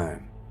family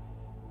home.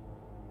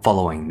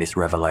 Following this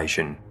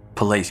revelation,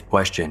 police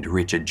questioned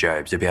Richard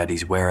Jobs about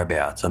his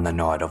whereabouts on the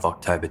night of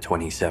October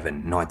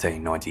 27,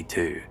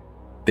 1992,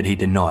 but he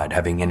denied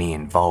having any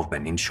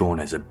involvement in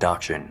Shauna's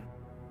abduction.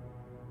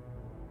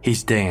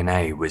 His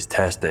DNA was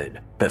tested,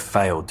 but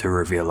failed to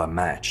reveal a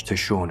match to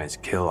Shauna's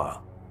killer,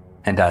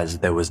 and as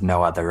there was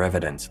no other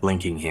evidence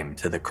linking him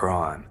to the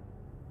crime,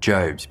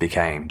 Jobs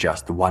became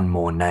just one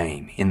more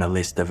name in the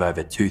list of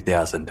over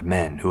 2,000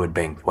 men who had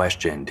been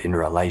questioned in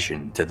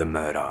relation to the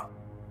murder.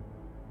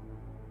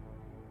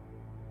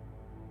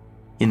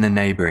 In the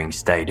neighbouring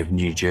state of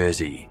New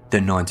Jersey,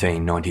 the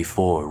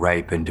 1994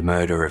 rape and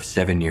murder of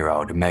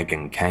 7-year-old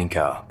Megan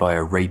Kanker by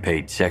a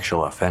repeat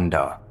sexual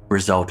offender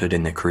resulted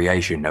in the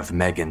creation of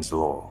Megan's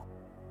Law.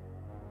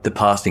 The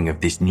passing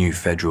of this new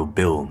federal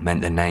bill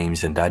meant the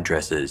names and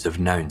addresses of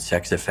known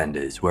sex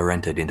offenders were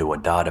entered into a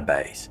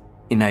database,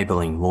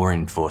 enabling law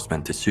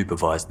enforcement to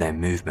supervise their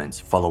movements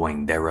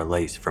following their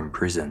release from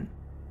prison.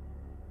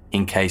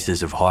 In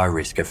cases of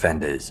high-risk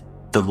offenders,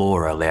 the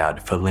law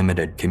allowed for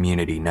limited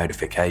community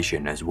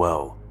notification as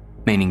well,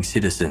 meaning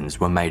citizens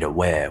were made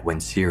aware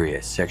when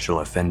serious sexual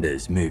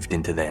offenders moved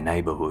into their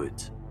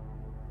neighbourhoods.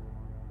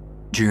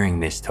 During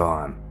this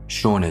time,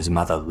 Shauna's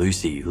mother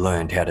Lucy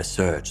learned how to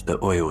search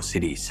the Oil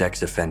City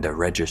Sex Offender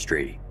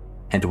Registry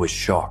and was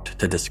shocked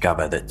to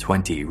discover that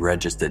 20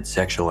 registered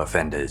sexual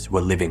offenders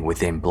were living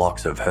within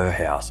blocks of her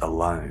house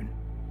alone.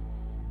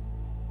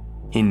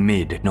 In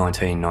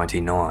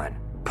mid-1999,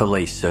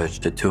 police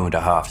searched a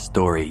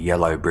 2.5-storey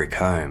yellow brick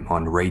home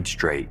on Reed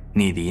Street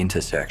near the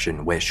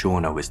intersection where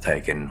Shauna was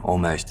taken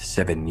almost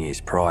 7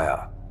 years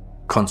prior,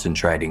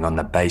 concentrating on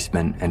the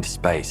basement and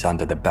space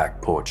under the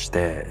back porch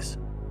stairs.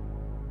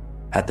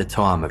 At the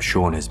time of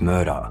Shauna's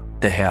murder,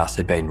 the house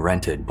had been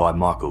rented by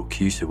Michael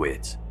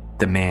Kusewitz,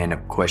 the man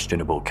of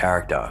questionable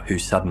character who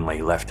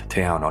suddenly left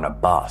town on a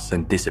bus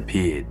and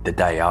disappeared the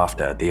day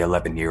after the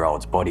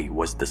 11-year-old's body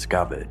was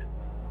discovered.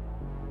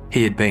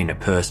 He had been a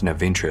person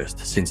of interest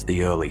since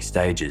the early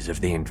stages of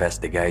the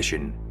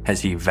investigation,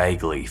 as he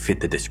vaguely fit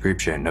the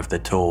description of the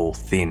tall,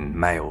 thin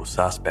male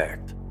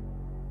suspect.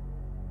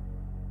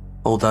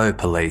 Although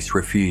police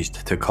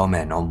refused to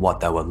comment on what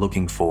they were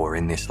looking for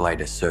in this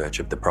latest search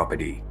of the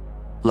property,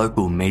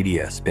 local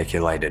media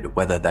speculated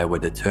whether they were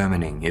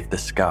determining if the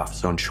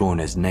scuffs on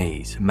Shauna's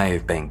knees may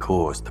have been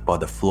caused by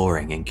the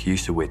flooring in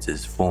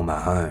Kusewitz's former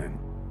home.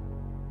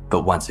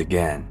 But once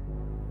again,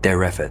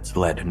 their efforts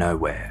led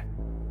nowhere.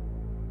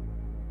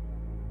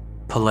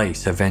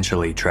 Police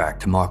eventually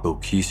tracked Michael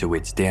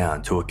Kusewitz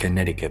down to a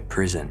Connecticut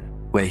prison,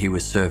 where he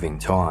was serving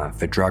time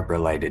for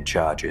drug-related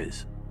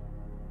charges.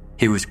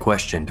 He was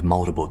questioned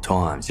multiple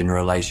times in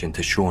relation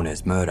to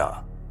Shauna's murder,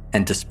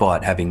 and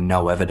despite having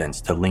no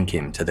evidence to link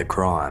him to the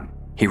crime,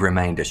 he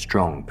remained a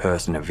strong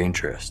person of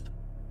interest.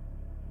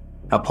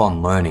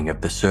 Upon learning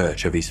of the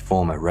search of his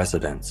former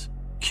residence,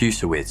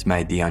 Kusewitz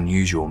made the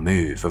unusual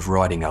move of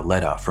writing a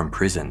letter from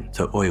prison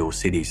to Oil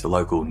City's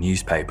local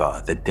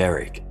newspaper, The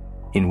Derrick,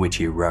 in which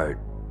he wrote,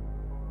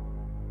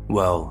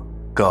 Well,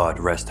 God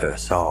rest her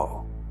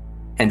soul.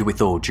 And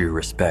with all due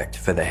respect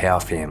for the Howe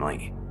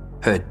family,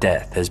 her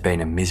death has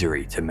been a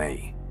misery to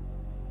me.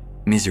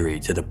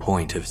 Misery to the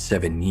point of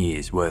 7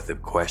 years' worth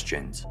of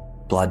questions,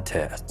 blood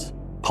tests,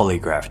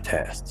 polygraph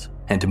tests,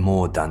 and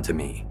more done to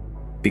me,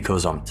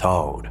 because I'm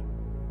told,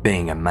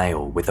 being a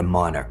male with a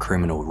minor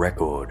criminal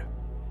record,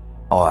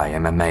 I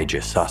am a major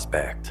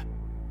suspect.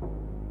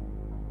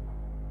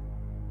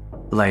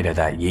 Later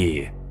that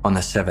year, on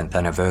the 7th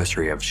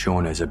anniversary of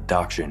Shauna's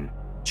abduction,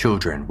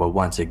 children were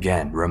once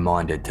again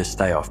reminded to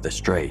stay off the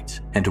streets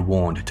and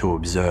warned to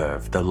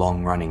observe the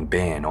long-running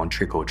ban on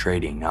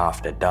trick-or-treating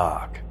after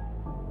dark.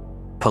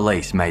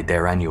 Police made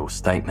their annual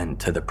statement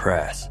to the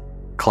press,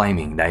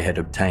 claiming they had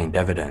obtained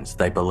evidence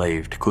they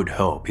believed could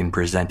help in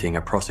presenting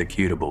a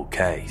prosecutable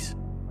case.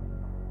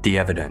 The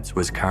evidence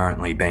was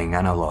currently being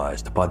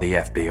analysed by the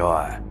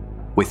FBI,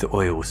 with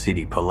Oil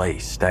City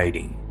Police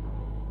stating,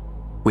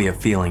 "We are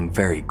feeling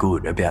very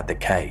good about the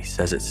case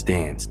as it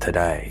stands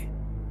today."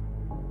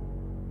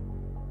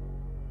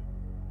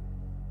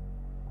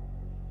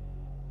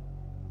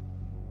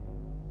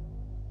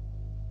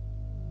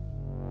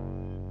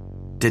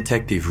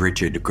 Detective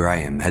Richard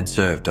Graham had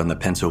served on the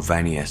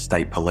Pennsylvania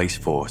State Police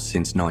Force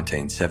since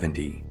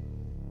 1970.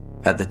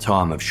 At the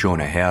time of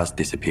Shauna Howe's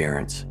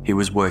disappearance, he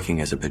was working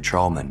as a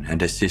patrolman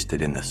and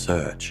assisted in the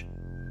search,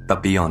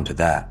 but beyond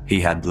that, he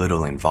had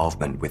little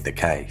involvement with the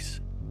case.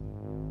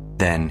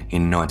 Then,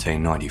 in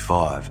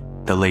 1995,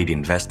 the lead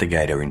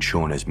investigator in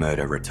Shauna's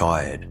murder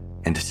retired,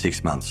 and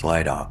 6 months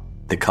later,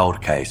 the cold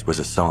case was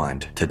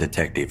assigned to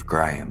Detective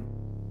Graham.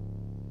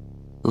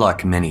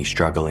 Like many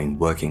struggling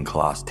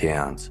working-class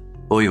towns,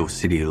 Oil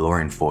City law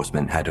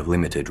enforcement had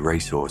limited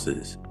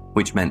resources,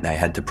 which meant they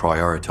had to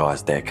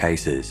prioritise their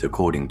cases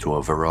according to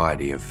a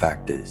variety of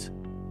factors.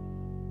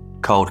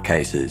 Cold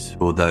cases,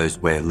 or those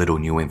where little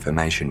new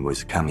information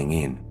was coming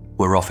in,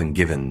 were often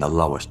given the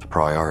lowest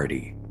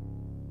priority.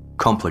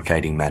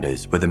 Complicating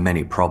matters were the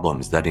many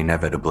problems that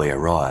inevitably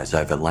arise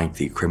over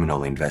lengthy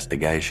criminal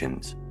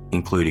investigations,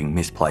 including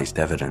misplaced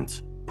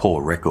evidence,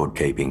 poor record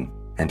keeping,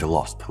 and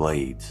lost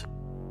leads.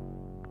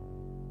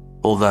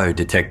 Although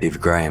Detective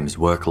Graham's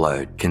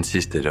workload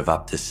consisted of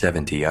up to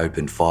 70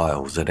 open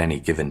files at any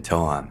given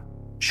time,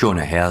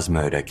 Shauna Howe's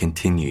murder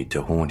continued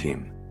to haunt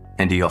him,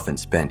 and he often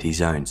spent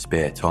his own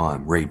spare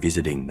time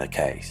revisiting the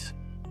case.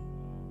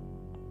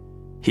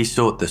 He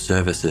sought the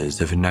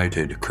services of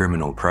noted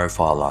criminal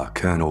profiler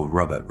Colonel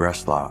Robert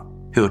Ressler,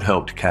 who had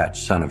helped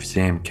catch Son of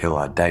Sam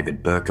killer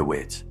David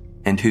Berkowitz,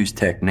 and whose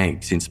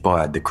techniques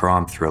inspired the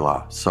crime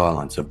thriller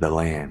Silence of the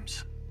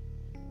Lambs.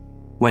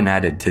 When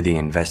added to the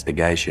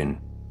investigation,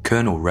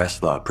 Colonel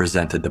Ressler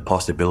presented the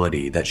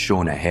possibility that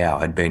Shauna Howe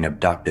had been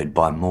abducted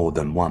by more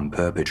than one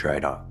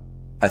perpetrator,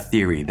 a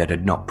theory that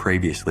had not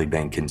previously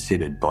been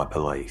considered by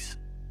police.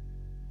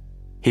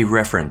 He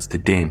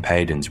referenced Dan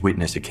Payton's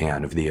witness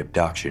account of the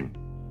abduction,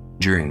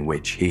 during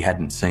which he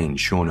hadn't seen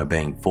Shauna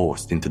being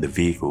forced into the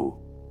vehicle,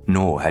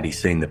 nor had he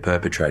seen the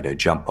perpetrator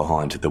jump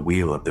behind the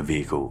wheel of the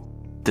vehicle,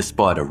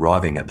 despite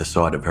arriving at the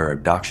site of her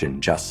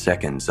abduction just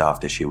seconds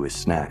after she was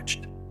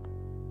snatched.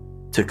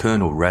 To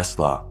Colonel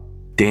Ressler,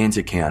 Dan's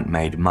account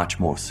made much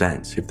more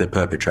sense if the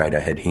perpetrator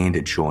had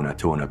handed Shauna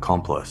to an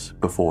accomplice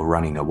before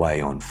running away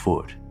on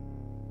foot.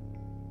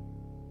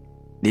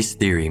 This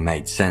theory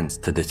made sense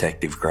to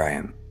Detective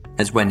Graham,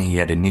 as when he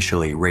had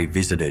initially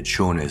revisited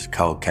Shauna's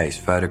cold case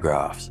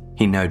photographs,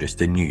 he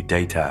noticed a new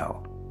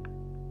detail.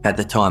 At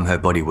the time her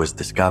body was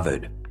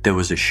discovered, there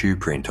was a shoe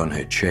print on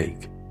her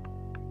cheek.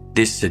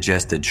 This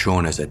suggested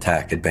Shauna's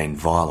attack had been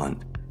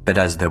violent, but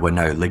as there were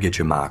no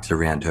ligature marks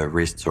around her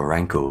wrists or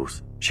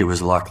ankles, she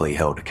was likely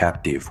held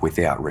captive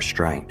without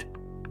restraint,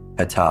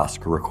 a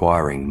task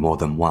requiring more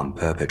than one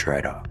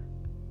perpetrator.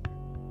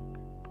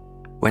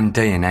 When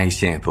DNA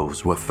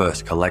samples were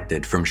first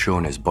collected from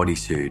Shauna's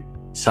bodysuit,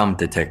 some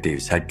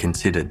detectives had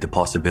considered the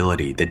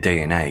possibility the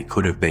DNA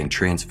could have been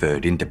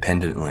transferred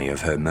independently of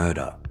her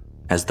murder,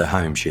 as the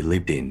home she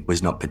lived in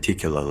was not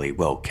particularly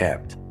well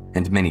kept,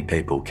 and many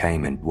people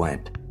came and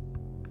went.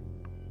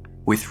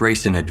 With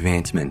recent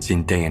advancements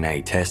in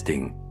DNA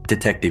testing,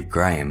 Detective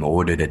Graham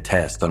ordered a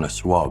test on a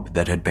swab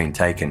that had been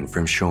taken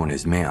from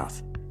Shauna's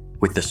mouth,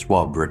 with the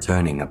swab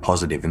returning a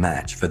positive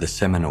match for the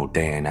seminal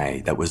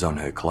DNA that was on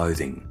her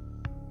clothing.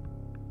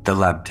 The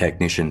lab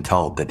technician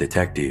told the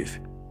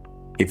detective,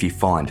 "If you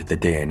find the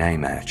DNA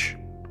match,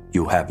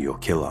 you'll have your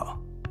killer."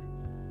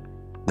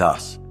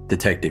 Thus,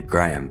 Detective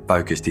Graham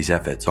focused his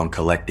efforts on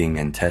collecting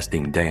and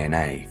testing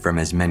DNA from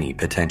as many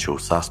potential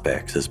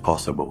suspects as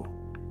possible.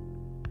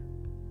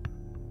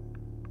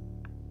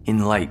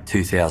 In late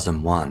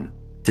 2001,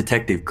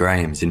 Detective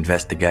Graham's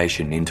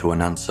investigation into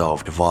an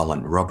unsolved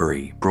violent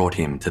robbery brought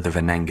him to the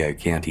Venango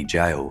County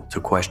Jail to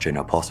question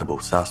a possible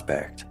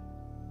suspect,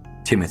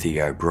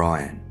 Timothy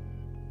O'Brien.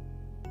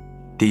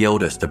 The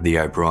eldest of the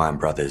O'Brien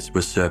brothers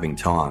was serving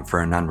time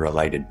for an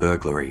unrelated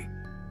burglary,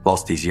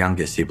 whilst his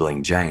younger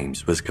sibling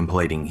James was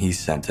completing his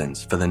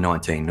sentence for the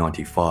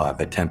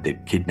 1995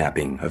 attempted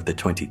kidnapping of the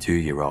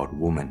 22-year-old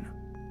woman.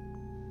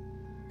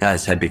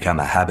 as had become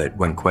a habit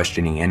when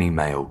questioning any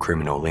male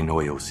criminal in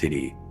Oil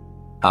City.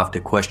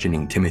 After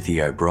questioning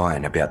Timothy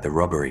O'Brien about the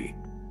robbery,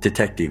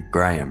 Detective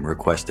Graham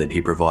requested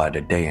he provide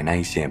a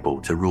DNA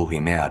sample to rule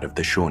him out of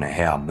the Shauna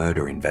Howe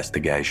murder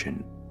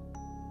investigation.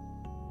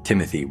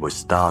 Timothy was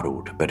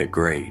startled but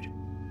agreed,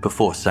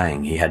 before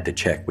saying he had to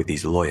check with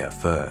his lawyer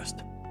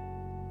first.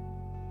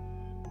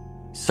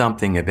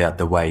 Something about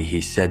the way he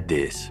said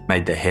this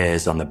made the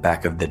hairs on the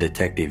back of the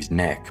detective's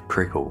neck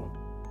prickle.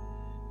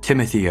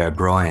 Timothy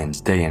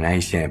O'Brien's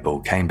DNA sample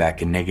came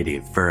back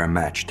negative for a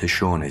match to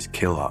Shauna's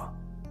killer,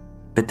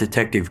 but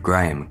Detective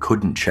Graham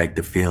couldn't shake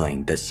the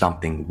feeling that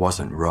something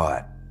wasn't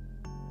right.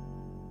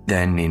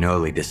 Then, in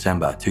early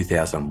December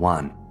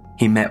 2001,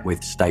 he met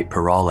with State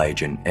Parole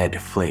Agent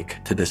Ed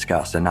Flick to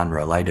discuss an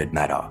unrelated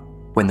matter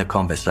when the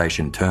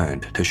conversation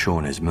turned to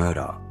Shauna's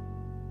murder.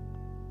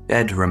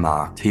 Ed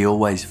remarked he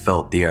always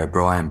felt the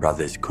O'Brien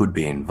brothers could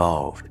be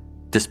involved,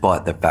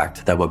 despite the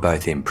fact they were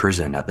both in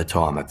prison at the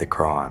time of the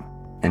crime,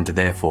 and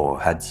therefore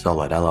had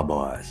solid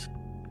alibis.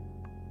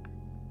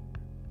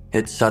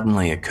 It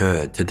suddenly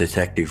occurred to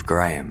Detective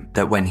Graham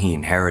that when he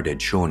inherited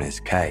Shauna's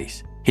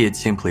case, he had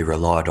simply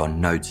relied on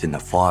notes in the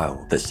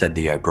file that said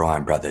the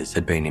O'Brien brothers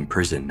had been in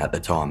prison at the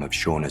time of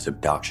Shauna's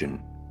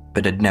abduction,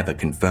 but had never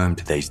confirmed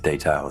these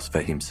details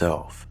for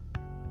himself.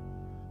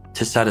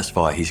 To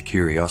satisfy his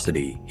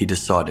curiosity, he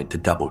decided to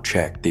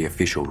double-check the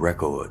official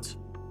records,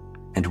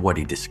 and what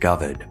he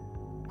discovered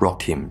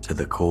rocked him to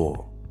the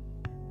core.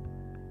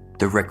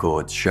 The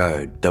records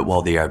showed that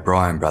while the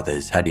O'Brien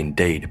brothers had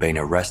indeed been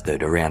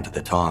arrested around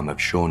the time of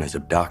Shauna's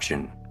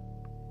abduction,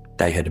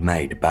 they had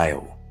made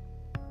bail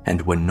and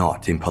were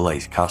not in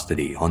police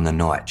custody on the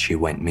night she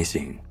went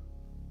missing.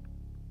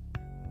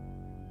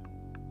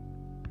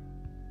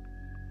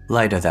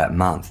 Later that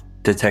month,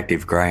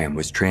 Detective Graham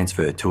was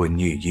transferred to a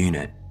new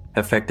unit,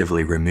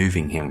 effectively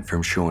removing him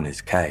from Shauna's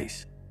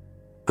case.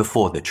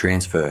 Before the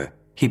transfer,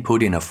 he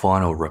put in a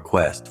final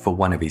request for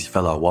one of his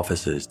fellow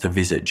officers to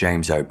visit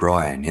James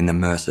O'Brien in the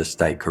Mercer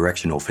State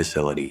Correctional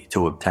Facility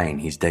to obtain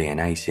his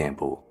DNA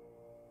sample.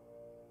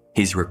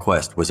 His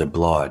request was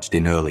obliged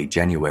in early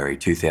January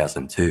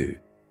 2002,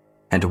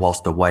 and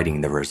whilst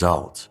awaiting the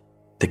results,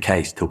 the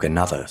case took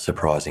another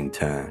surprising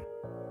turn.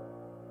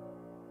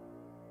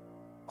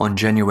 On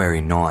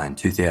January 9,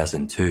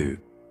 2002,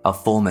 a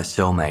former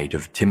cellmate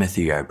of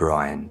Timothy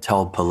O'Brien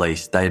told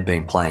police they had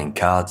been playing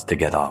cards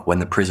together when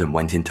the prison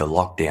went into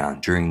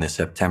lockdown during the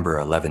September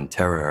 11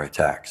 terror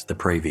attacks the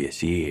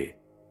previous year.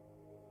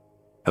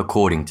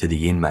 According to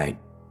the inmate,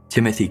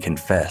 Timothy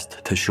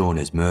confessed to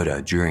Shauna's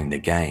murder during the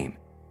game,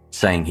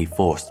 saying he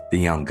forced the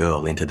young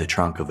girl into the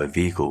trunk of a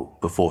vehicle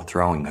before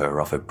throwing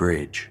her off a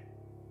bridge.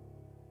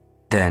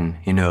 Then,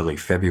 in early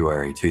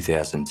February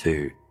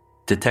 2002,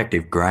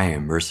 Detective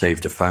Graham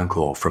received a phone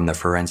call from the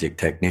forensic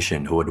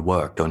technician who had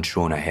worked on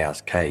Shauna Howe's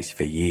case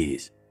for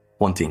years,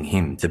 wanting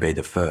him to be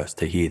the first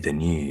to hear the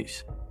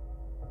news.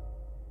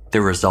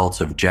 The results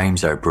of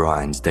James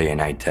O'Brien's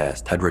DNA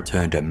test had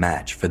returned a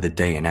match for the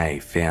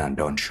DNA found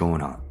on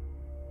Shauna.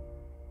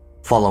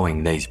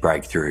 Following these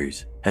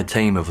breakthroughs, a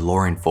team of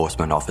law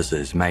enforcement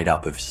officers made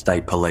up of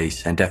state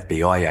police and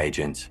FBI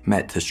agents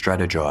met to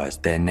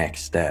strategize their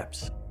next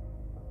steps.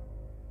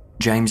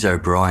 James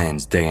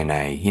O'Brien's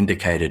DNA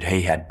indicated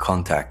he had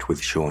contact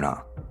with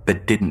Shauna,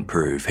 but didn't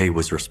prove he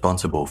was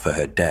responsible for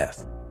her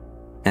death.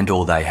 And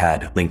all they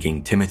had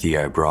linking Timothy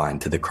O'Brien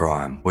to the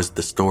crime was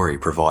the story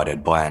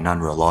provided by an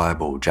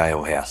unreliable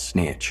jailhouse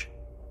snitch.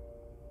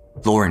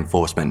 Law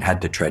enforcement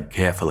had to tread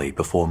carefully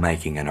before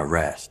making an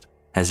arrest,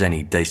 as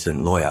any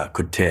decent lawyer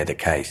could tear the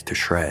case to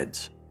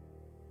shreds.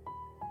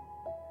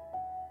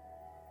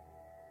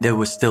 There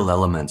were still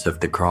elements of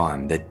the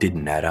crime that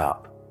didn't add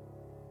up.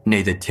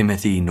 Neither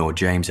Timothy nor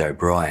James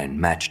O'Brien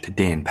matched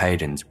Dan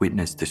Payton's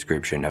witness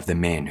description of the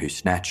man who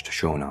snatched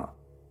Shauna,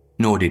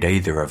 nor did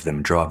either of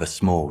them drive a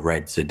small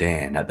red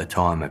sedan at the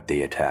time of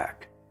the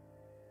attack.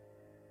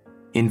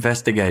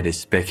 Investigators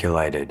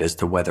speculated as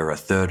to whether a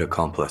third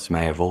accomplice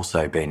may have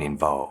also been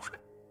involved,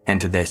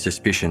 and their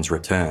suspicions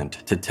returned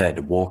to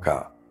Ted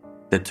Walker,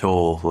 the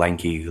tall,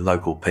 lanky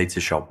local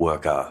pizza shop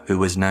worker who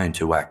was known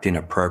to act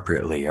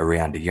inappropriately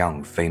around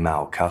young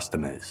female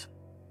customers.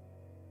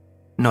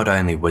 Not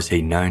only was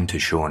he known to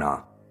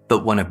Shauna,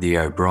 but one of the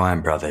O'Brien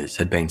brothers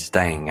had been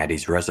staying at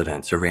his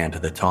residence around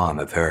the time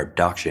of her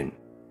abduction,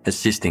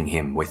 assisting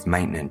him with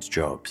maintenance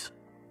jobs.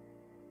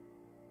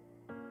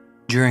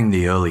 During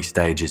the early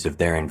stages of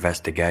their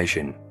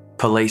investigation,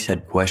 police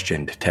had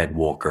questioned Ted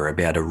Walker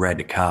about a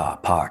red car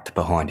parked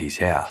behind his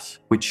house,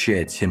 which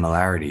shared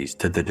similarities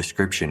to the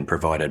description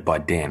provided by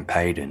Dan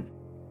Payton.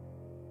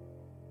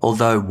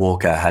 Although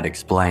Walker had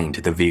explained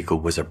the vehicle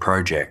was a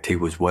project he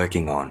was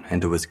working on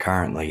and was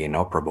currently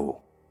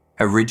inoperable,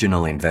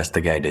 original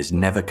investigators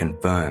never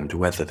confirmed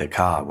whether the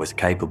car was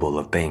capable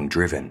of being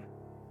driven,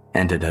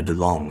 and it had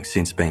long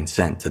since been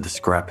sent to the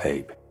scrap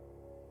heap.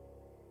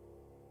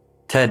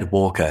 Ted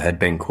Walker had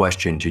been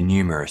questioned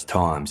numerous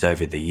times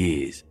over the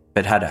years,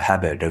 but had a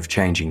habit of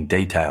changing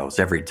details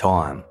every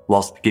time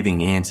whilst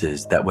giving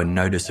answers that were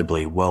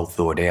noticeably well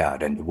thought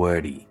out and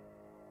wordy.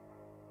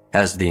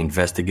 As the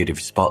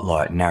investigative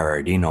spotlight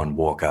narrowed in on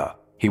Walker,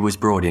 he was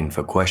brought in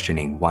for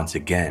questioning once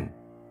again,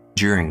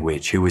 during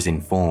which he was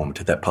informed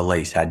that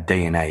police had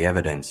DNA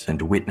evidence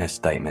and witness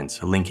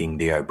statements linking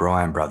the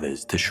O'Brien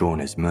brothers to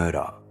Shauna's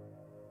murder.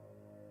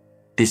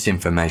 This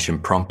information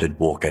prompted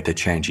Walker to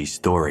change his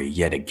story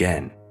yet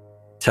again,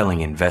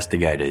 telling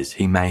investigators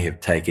he may have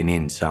taken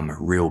in some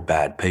real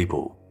bad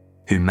people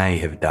who may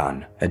have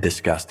done a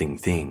disgusting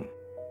thing.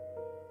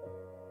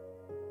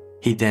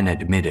 He then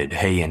admitted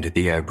he and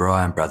the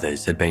O'Brien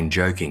brothers had been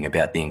joking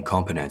about the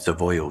incompetence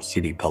of Oil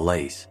City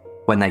Police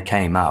when they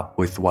came up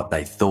with what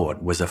they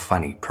thought was a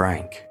funny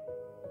prank.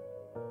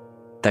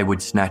 They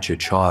would snatch a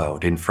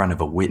child in front of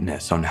a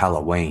witness on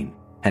Halloween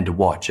and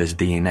watch as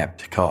the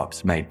inept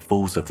cops made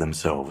fools of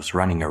themselves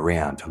running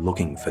around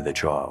looking for the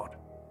child.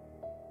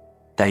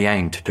 They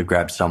aimed to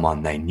grab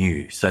someone they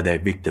knew so their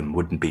victim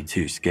wouldn't be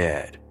too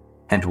scared,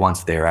 and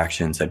once their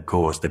actions had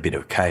caused a bit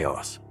of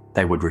chaos,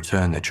 they would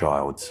return the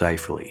child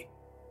safely.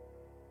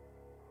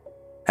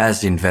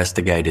 As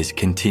investigators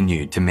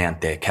continued to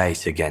mount their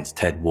case against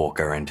Ted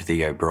Walker and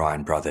the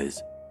O'Brien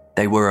brothers,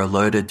 they were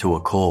alerted to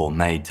a call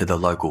made to the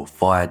local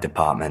fire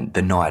department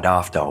the night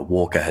after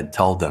Walker had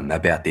told them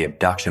about the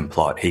abduction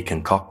plot he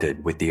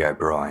concocted with the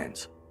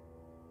O'Briens.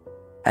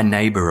 A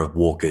neighbour of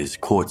Walker's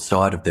caught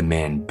sight of the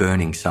man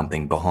burning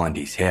something behind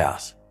his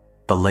house,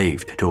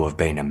 believed to have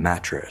been a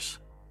mattress.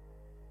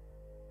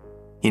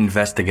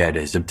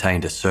 Investigators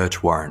obtained a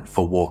search warrant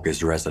for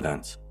Walker's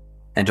residence,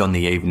 and on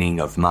the evening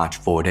of March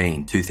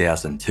 14,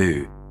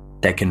 2002,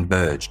 they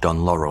converged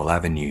on Laurel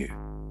Avenue,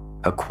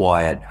 a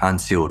quiet,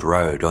 unsealed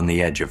road on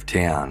the edge of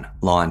town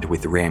lined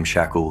with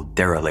ramshackle,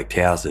 derelict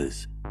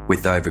houses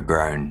with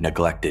overgrown,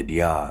 neglected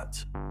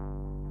yards.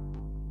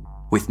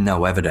 With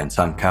no evidence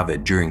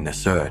uncovered during the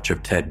search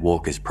of Ted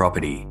Walker's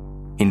property,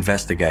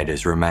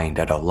 investigators remained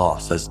at a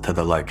loss as to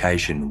the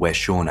location where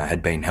Shauna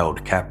had been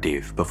held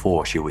captive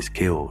before she was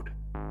killed.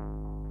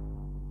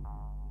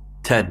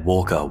 Ted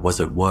Walker was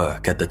at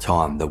work at the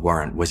time the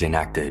warrant was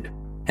enacted,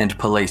 and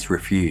police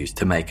refused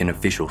to make an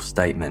official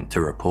statement to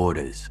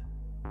reporters.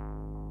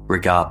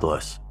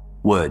 Regardless,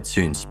 word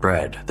soon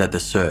spread that the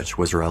search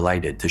was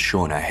related to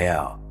Shauna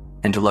Howe,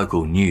 and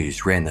local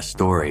news ran the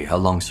story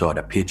alongside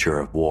a picture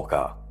of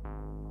Walker.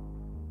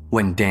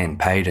 When Dan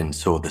Payton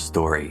saw the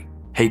story,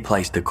 he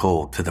placed a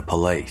call to the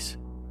police,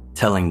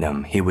 telling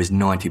them he was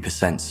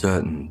 90%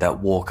 certain that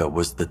Walker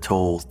was the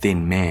tall,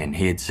 thin man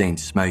he had seen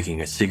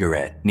smoking a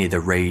cigarette near the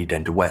Reed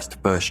and West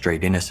First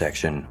Street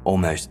intersection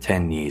almost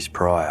 10 years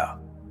prior.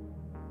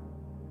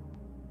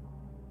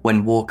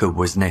 When Walker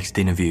was next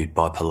interviewed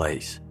by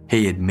police,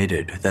 he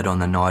admitted that on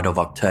the night of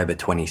October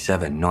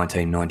 27,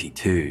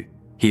 1992,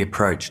 he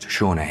approached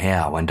Shauna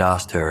Howe and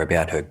asked her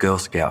about her Girl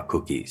Scout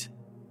cookies,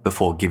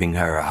 before giving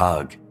her a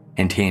hug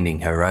and handing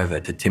her over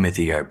to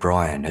Timothy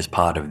O'Brien as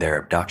part of their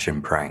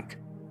abduction prank.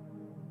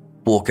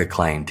 Walker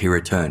claimed he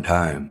returned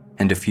home,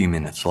 and a few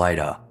minutes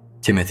later,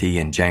 Timothy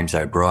and James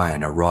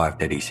O'Brien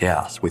arrived at his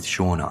house with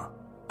Shauna,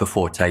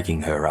 before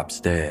taking her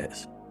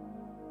upstairs.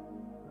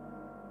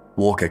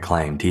 Walker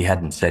claimed he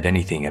hadn't said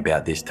anything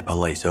about this to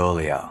police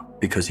earlier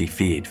because he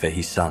feared for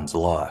his son's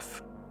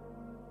life.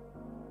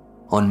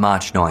 On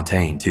March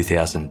 19,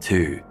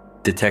 2002,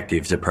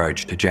 detectives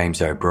approached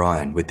James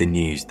O'Brien with the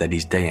news that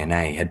his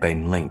DNA had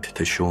been linked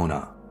to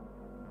Shauna.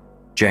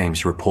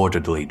 James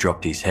reportedly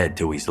dropped his head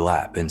to his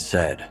lap and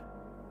said,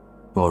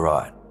 "All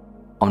right,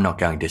 I'm not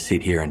going to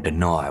sit here and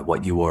deny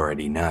what you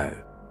already know."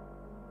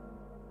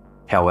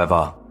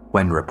 However,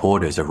 when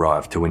reporters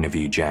arrived to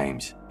interview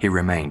James, he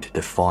remained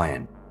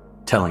defiant,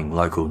 telling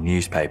local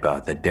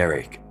newspaper The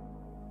Derrick,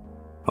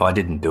 "I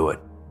didn't do it,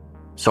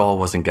 so I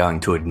wasn't going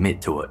to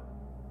admit to it.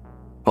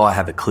 I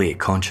have a clear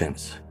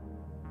conscience.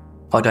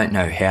 I don't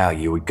know how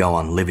you would go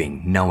on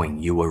living knowing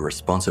you were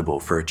responsible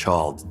for a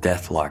child's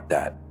death like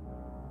that.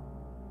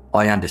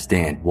 I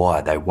understand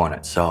why they want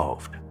it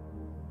solved.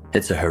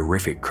 It's a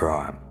horrific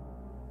crime."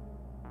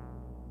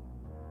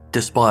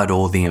 Despite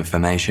all the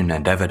information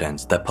and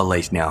evidence that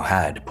police now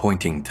had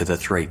pointing to the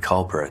three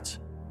culprits,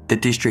 the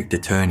district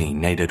attorney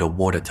needed a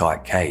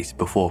watertight case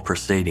before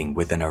proceeding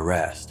with an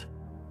arrest.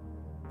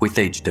 With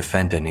each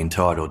defendant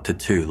entitled to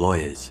 2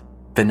 lawyers,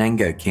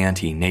 Venango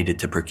County needed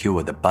to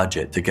procure the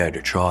budget to go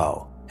to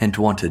trial and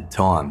wanted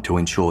time to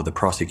ensure the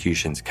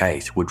prosecution's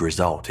case would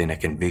result in a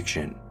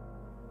conviction.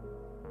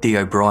 The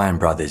O'Brien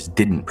brothers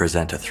didn't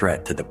present a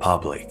threat to the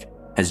public,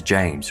 as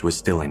James was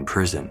still in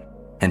prison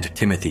and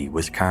Timothy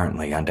was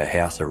currently under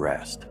house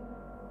arrest.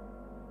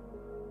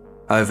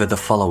 Over the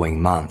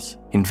following months,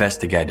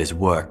 investigators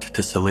worked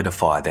to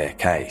solidify their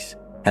case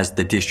as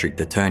the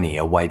district attorney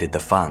awaited the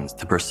funds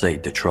to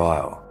proceed to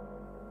trial.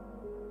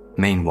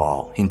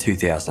 Meanwhile, in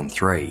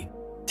 2003,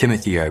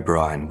 Timothy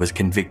O'Brien was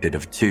convicted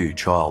of 2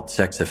 child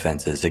sex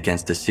offences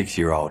against a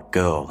 6-year-old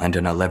girl and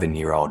an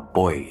 11-year-old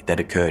boy that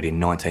occurred in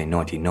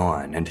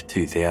 1999 and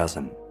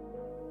 2000.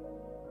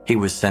 He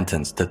was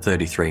sentenced to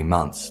 33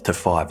 months to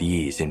 5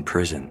 years in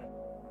prison.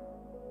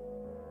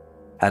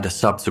 At a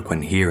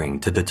subsequent hearing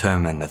to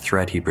determine the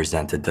threat he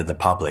presented to the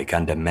public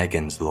under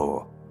Megan's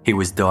Law, He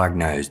was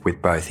diagnosed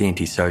with both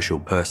antisocial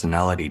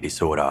personality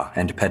disorder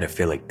and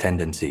pedophilic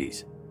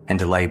tendencies,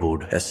 and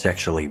labelled a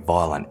sexually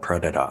violent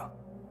predator,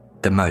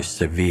 the most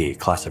severe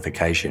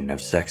classification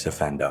of sex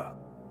offender.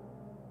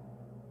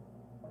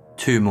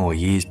 2 more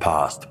years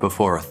passed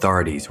before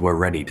authorities were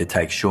ready to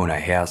take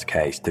Shauna Howe's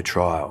case to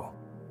trial.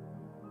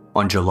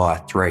 On July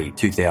 3,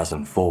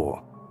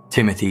 2004,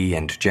 Timothy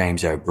and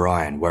James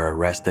O'Brien were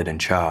arrested and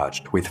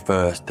charged with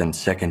first and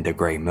second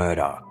degree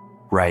murder,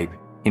 rape,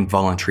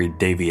 involuntary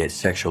deviant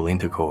sexual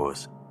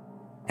intercourse,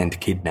 and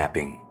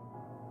kidnapping.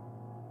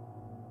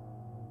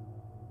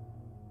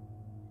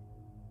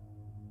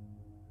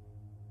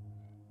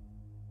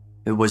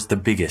 It was the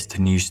biggest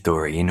news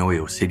story in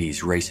Oil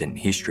City's recent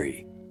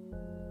history.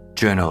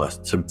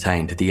 Journalists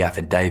obtained the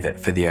affidavit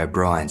for the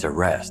O'Briens'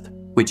 arrest,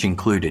 which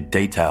included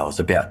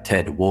details about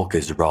Ted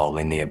Walker's role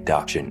in the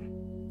abduction,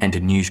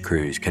 and news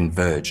crews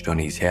converged on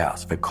his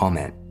house for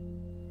comment.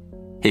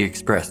 He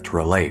expressed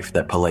relief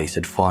that police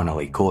had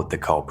finally caught the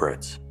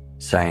culprits,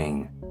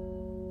 saying,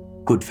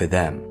 "Good for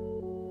them.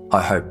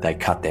 I hope they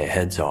cut their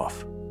heads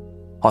off.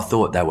 I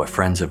thought they were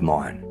friends of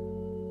mine.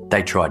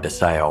 They tried to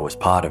say I was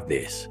part of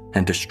this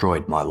and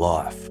destroyed my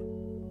life."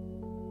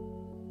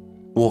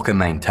 Walker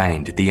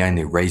maintained the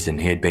only reason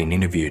he had been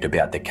interviewed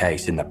about the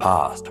case in the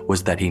past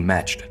was that he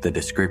matched the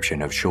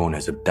description of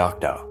Shauna's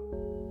abductor.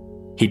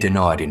 He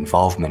denied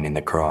involvement in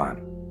the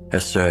crime,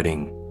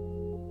 asserting,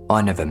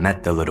 "I never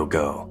met the little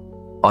girl.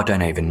 I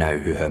don't even know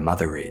who her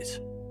mother is."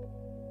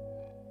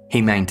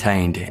 He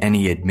maintained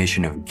any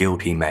admission of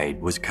guilt he made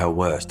was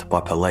coerced by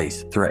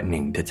police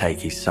threatening to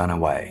take his son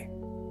away.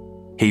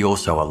 He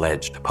also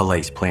alleged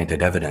police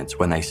planted evidence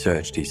when they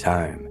searched his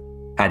home,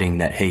 adding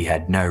that he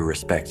had no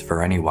respect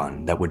for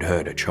anyone that would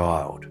hurt a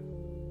child.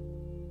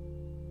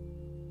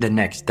 The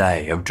next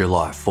day of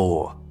July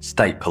 4,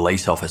 state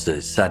police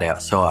officers sat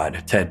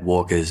outside Ted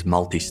Walker's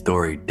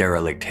multi-storey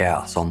derelict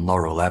house on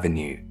Laurel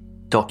Avenue,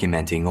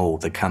 documenting all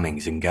the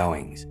comings and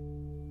goings,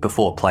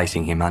 before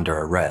placing him under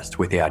arrest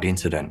without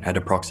incident at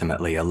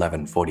approximately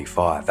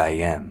 11:45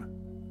 a.m.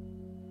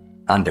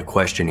 Under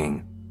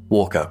questioning,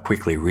 Walker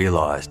quickly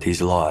realised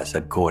his lies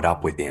had caught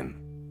up with him.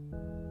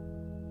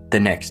 The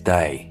next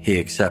day, he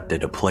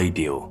accepted a plea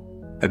deal,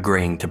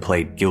 agreeing to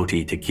plead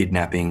guilty to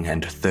kidnapping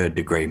and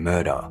third-degree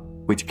murder,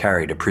 which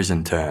carried a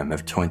prison term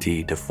of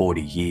 20 to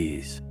 40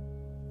 years.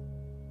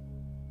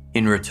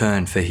 In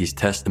return for his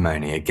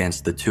testimony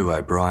against the 2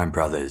 O'Brien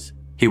brothers,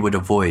 he would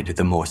avoid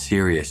the more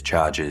serious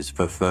charges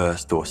for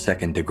first or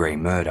second-degree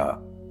murder,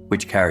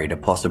 which carried a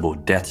possible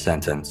death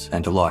sentence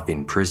and life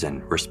in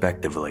prison,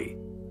 respectively.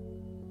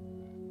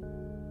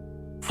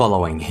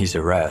 Following his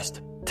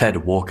arrest, Ted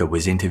Walker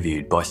was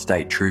interviewed by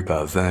State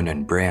Trooper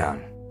Vernon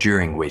Brown,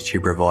 during which he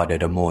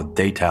provided a more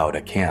detailed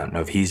account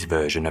of his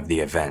version of the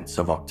events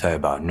of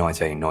October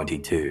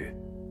 1992.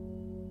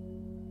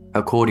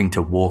 According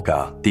to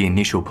Walker, the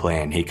initial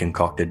plan he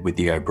concocted with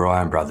the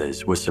O'Brien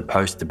brothers was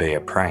supposed to be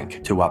a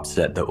prank to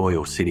upset the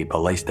Oil City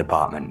Police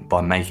Department by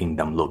making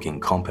them look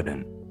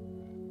incompetent.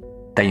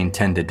 They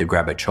intended to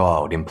grab a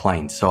child in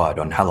plain sight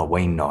on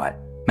Halloween night,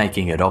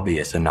 making it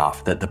obvious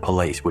enough that the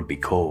police would be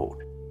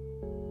called.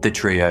 The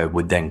trio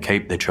would then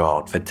keep the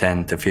child for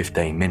 10 to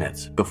 15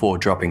 minutes before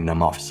dropping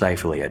them off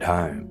safely at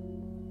home.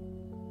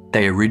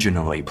 They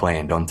originally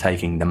planned on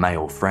taking the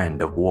male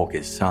friend of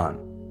Walker's son,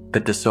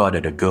 but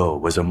decided a girl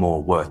was a more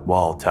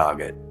worthwhile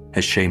target,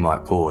 as she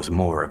might cause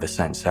more of a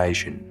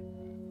sensation.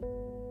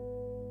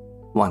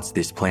 Once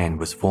this plan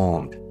was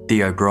formed,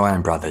 the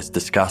O'Brien brothers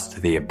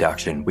discussed the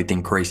abduction with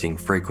increasing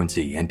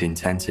frequency and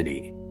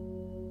intensity.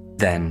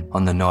 Then,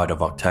 on the night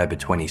of October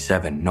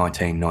 27,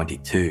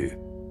 1992,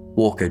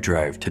 Walker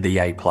drove to the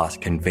A-Plus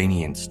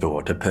convenience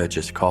store to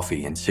purchase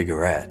coffee and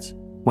cigarettes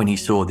when he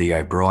saw the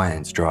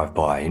O'Briens drive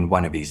by in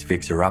one of his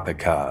fixer-upper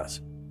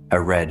cars,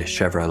 a red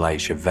Chevrolet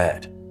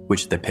Chevette,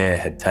 which the pair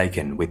had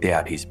taken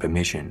without his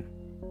permission.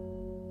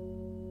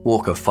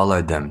 Walker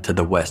followed them to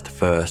the West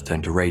 1st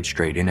and Reed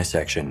Street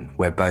intersection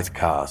where both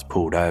cars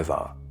pulled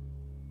over.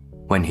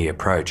 When he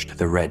approached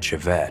the red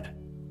Chevette,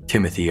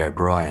 Timothy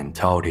O'Brien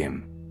told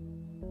him,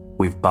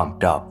 "We've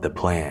bumped up the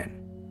plan."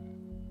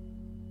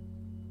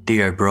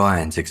 The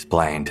O'Briens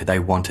explained they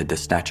wanted to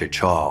snatch a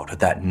child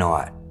that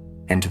night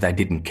and they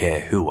didn't care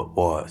who it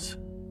was.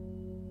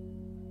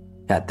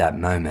 At that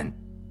moment,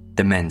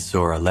 the men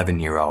saw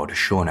 11-year-old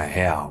Shauna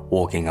Howe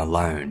walking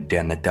alone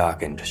down the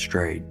darkened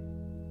street.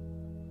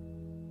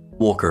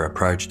 Walker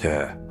approached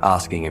her,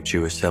 asking if she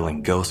was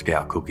selling Girl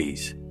Scout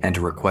cookies and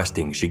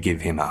requesting she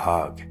give him a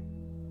hug.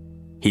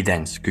 He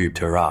then scooped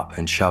her up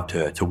and shoved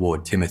her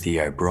toward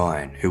Timothy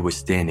O'Brien, who was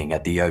standing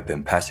at the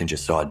open passenger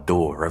side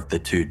door of the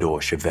 2-door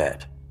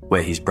Chevette,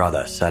 where his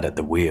brother sat at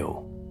the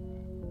wheel.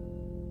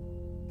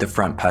 The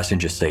front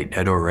passenger seat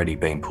had already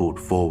been pulled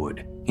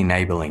forward,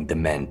 enabling the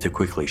men to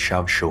quickly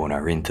shove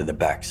Shauna into the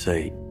back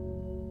seat.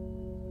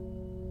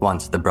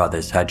 Once the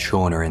brothers had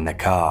Shauna in the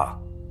car,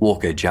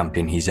 Walker jumped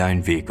in his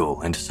own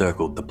vehicle and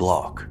circled the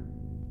block.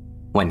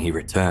 When he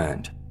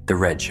returned, the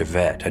red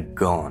Chevette had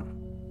gone.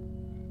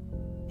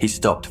 He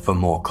stopped for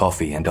more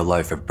coffee and a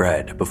loaf of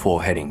bread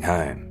before heading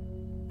home,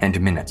 and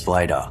minutes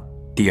later,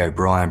 the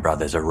O'Brien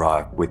brothers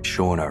arrived with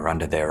Shauna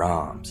under their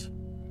arms.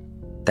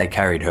 They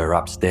carried her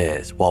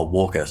upstairs while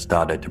Walker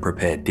started to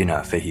prepare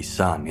dinner for his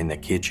son in the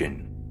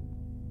kitchen.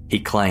 He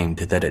claimed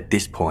that at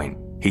this point,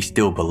 he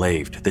still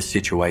believed the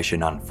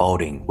situation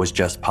unfolding was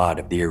just part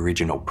of the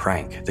original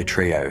prank the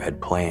trio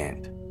had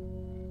planned.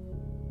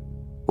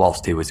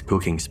 Whilst he was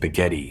cooking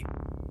spaghetti,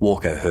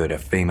 Walker heard a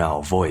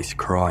female voice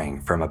crying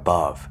from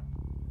above.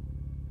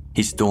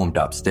 He stormed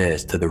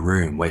upstairs to the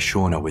room where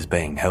Shauna was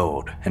being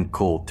held and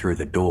called through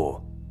the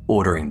door,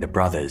 ordering the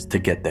brothers to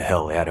get the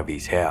hell out of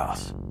his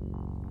house.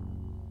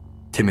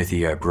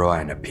 Timothy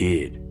O'Brien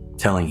appeared,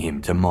 telling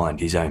him to mind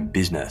his own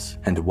business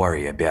and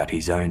worry about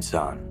his own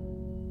son.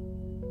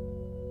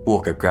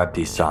 Walker grabbed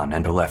his son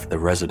and left the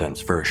residence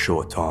for a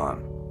short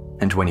time,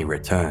 and when he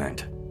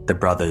returned, the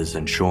brothers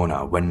and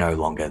Shauna were no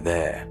longer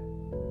there.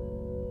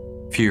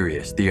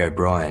 Furious the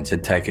O'Briens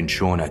had taken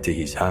Shauna to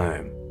his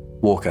home,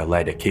 Walker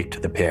later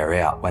kicked the pair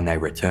out when they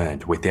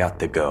returned without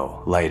the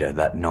girl later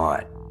that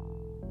night.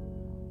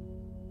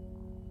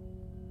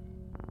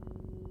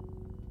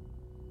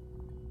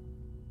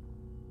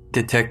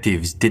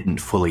 Detectives didn't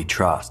fully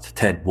trust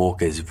Ted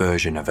Walker's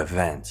version of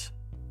events,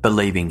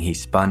 believing he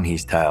spun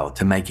his tale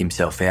to make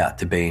himself out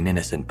to be an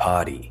innocent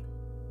party.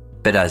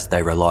 But as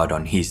they relied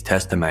on his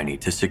testimony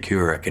to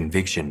secure a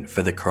conviction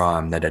for the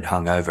crime that had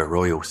hung over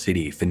Royal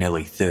City for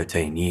nearly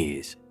 13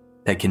 years,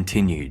 they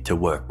continued to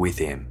work with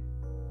him.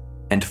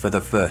 And for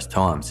the first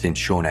time since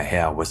Shauna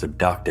Howe was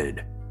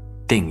abducted,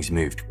 things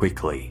moved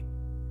quickly.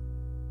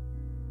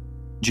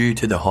 Due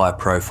to the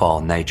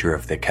high-profile nature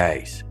of the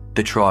case,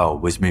 the trial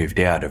was moved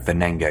out of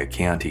Venango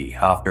County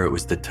after it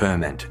was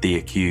determined the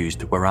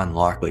accused were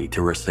unlikely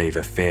to receive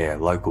a fair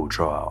local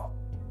trial.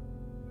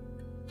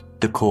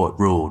 The court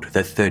ruled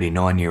that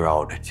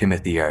 39-year-old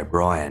Timothy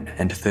O'Brien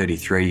and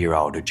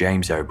 33-year-old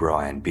James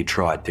O'Brien be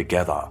tried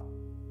together,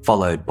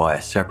 followed by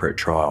a separate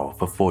trial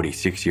for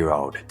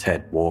 46-year-old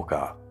Ted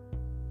Walker.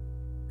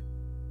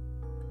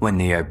 When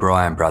the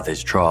O'Brien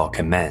brothers' trial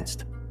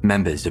commenced,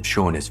 members of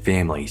Shauna's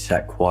family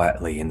sat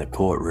quietly in the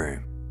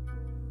courtroom.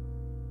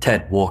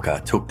 Ted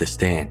Walker took the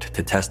stand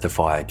to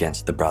testify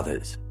against the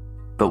brothers,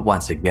 but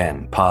once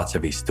again parts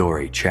of his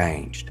story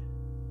changed.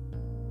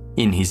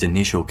 In his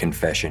initial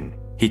confession,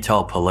 he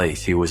told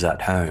police he was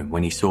at home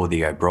when he saw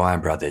the O'Brien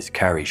brothers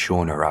carry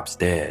Shauna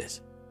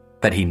upstairs,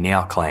 but he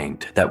now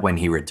claimed that when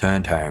he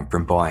returned home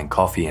from buying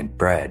coffee and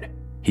bread,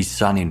 his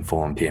son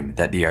informed him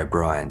that the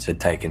O'Briens had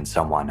taken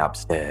someone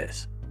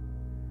upstairs.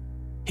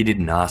 He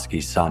didn't ask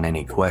his son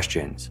any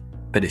questions,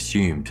 but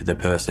assumed the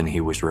person he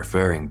was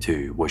referring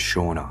to was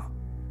Shauna.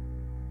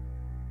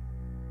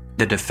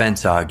 The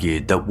defence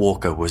argued that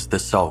Walker was the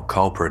sole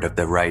culprit of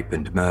the rape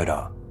and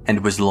murder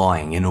and was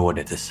lying in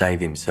order to save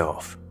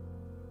himself.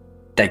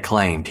 They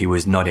claimed he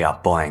was not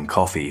out buying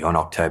coffee on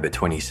October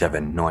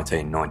 27,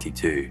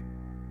 1992,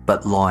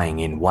 but lying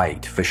in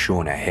wait for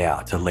Shauna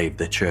Howe to leave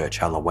the church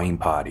Halloween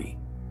party.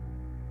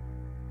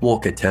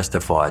 Walker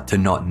testified to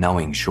not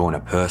knowing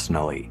Shauna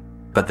personally,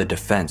 but the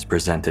defence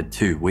presented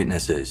two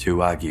witnesses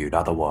who argued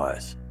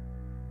otherwise.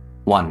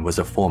 One was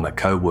a former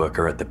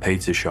co-worker at the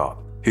pizza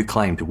shop who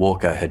claimed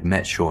Walker had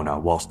met Shauna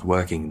whilst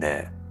working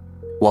there,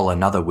 while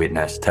another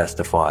witness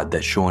testified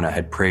that Shauna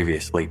had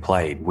previously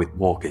played with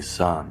Walker's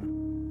son.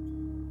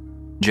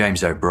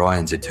 James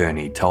O'Brien's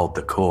attorney told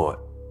the court,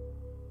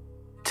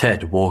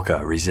 "Ted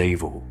Walker is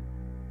evil.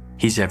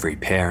 He's every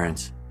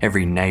parent's,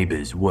 every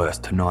neighbour's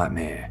worst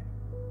nightmare.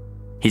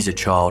 He's a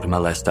child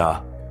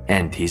molester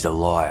and he's a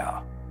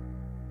liar.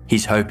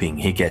 He's hoping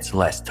he gets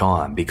less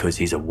time because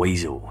he's a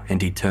weasel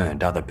and he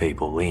turned other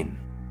people in."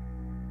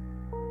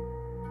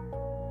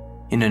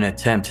 In an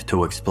attempt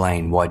to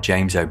explain why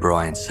James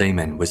O'Brien's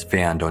semen was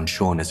found on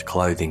Shauna's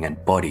clothing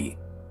and body,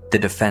 the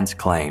defence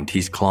claimed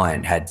his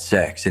client had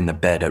sex in the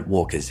bed at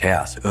Walker's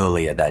house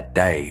earlier that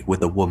day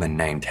with a woman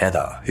named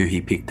Heather who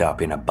he picked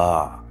up in a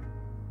bar.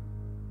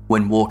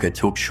 When Walker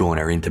took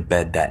Shauna into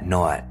bed that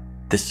night,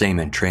 the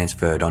semen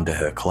transferred onto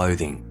her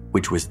clothing,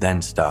 which was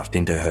then stuffed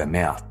into her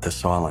mouth to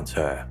silence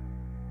her.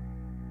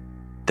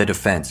 The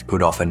defence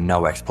could offer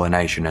no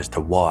explanation as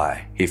to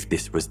why, if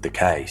this was the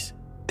case,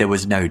 there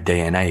was no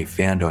DNA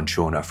found on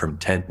Shauna from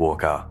Ted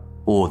Walker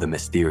or the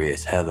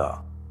mysterious Heather,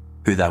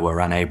 who they were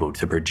unable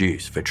to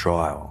produce for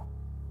trial.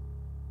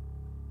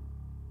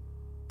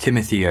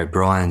 Timothy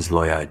O'Brien's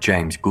lawyer,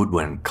 James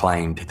Goodwin,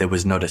 claimed there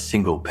was not a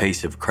single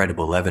piece of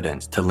credible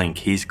evidence to link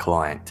his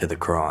client to the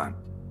crime,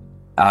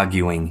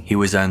 arguing he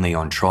was only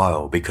on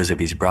trial because of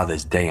his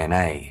brother's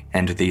DNA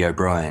and the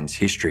O'Briens'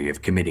 history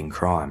of committing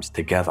crimes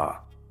together.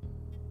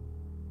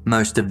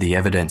 Most of the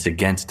evidence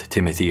against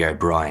Timothy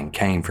O'Brien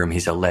came from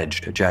his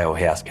alleged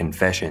jailhouse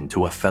confession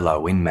to a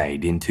fellow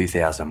inmate in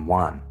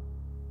 2001.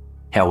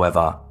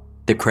 However,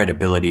 the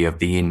credibility of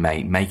the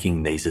inmate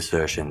making these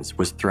assertions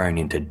was thrown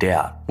into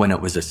doubt when it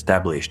was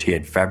established he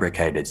had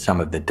fabricated some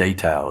of the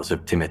details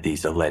of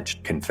Timothy's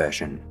alleged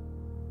confession.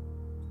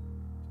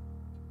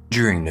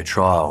 During the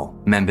trial,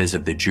 members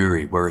of the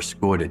jury were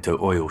escorted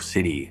to Oil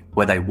City,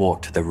 where they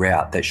walked the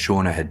route that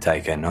Shauna had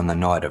taken on the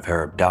night of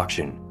her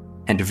abduction,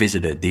 and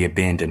visited the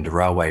abandoned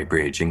railway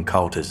bridge in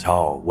Coulter's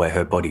Howe where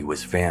her body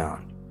was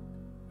found.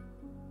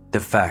 The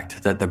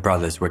fact that the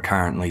brothers were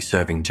currently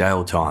serving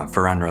jail time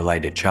for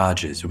unrelated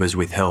charges was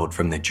withheld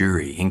from the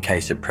jury in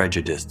case it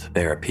prejudiced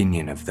their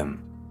opinion of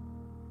them.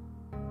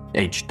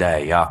 Each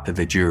day after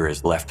the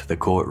jurors left the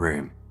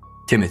courtroom,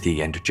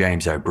 Timothy and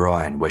James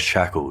O'Brien were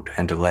shackled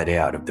and led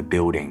out of the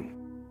building.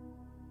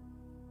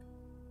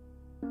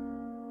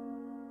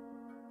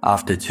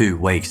 After 2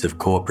 weeks of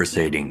court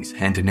proceedings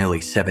and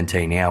nearly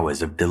 17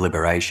 hours of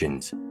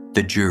deliberations,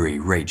 the jury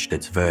reached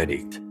its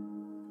verdict.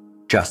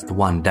 Just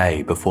 1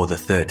 day before the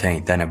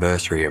 13th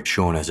anniversary of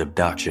Shauna's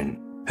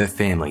abduction, her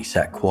family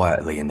sat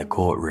quietly in the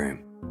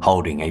courtroom,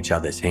 holding each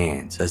other's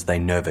hands as they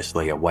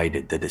nervously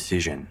awaited the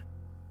decision.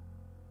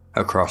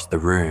 Across the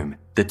room,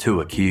 the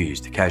 2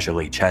 accused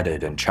casually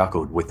chatted and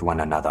chuckled with one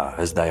another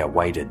as they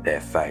awaited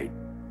their fate.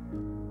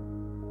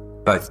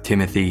 Both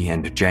Timothy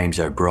and James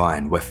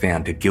O'Brien were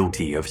found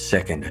guilty of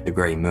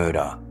second-degree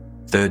murder,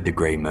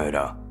 third-degree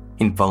murder,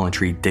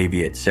 involuntary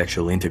deviant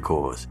sexual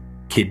intercourse,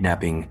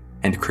 kidnapping,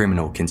 and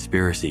criminal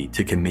conspiracy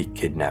to commit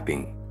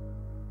kidnapping.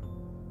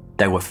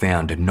 They were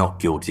found not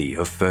guilty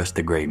of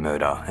first-degree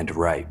murder and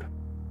rape.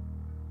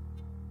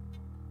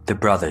 The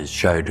brothers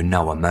showed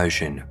no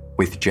emotion,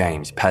 with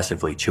James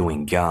passively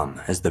chewing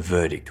gum as the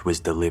verdict was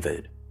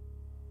delivered.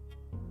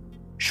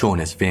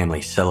 Shauna's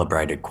family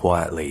celebrated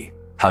quietly,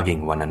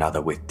 hugging one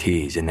another with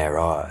tears in their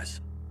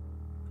eyes.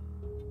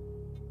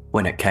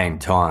 When it came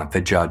time for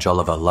Judge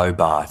Oliver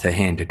Lobar to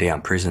hand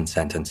down prison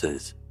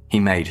sentences, he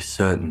made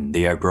certain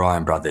the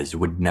O'Brien brothers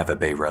would never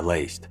be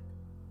released,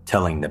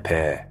 telling the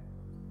pair,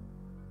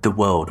 "The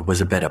world was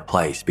a better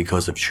place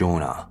because of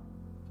Shauna,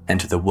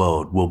 and the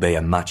world will be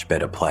a much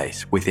better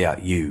place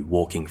without you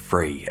walking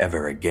free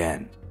ever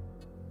again."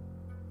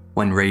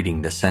 When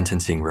reading the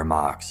sentencing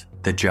remarks,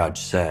 the judge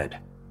said,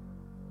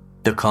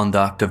 "The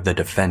conduct of the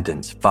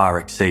defendants far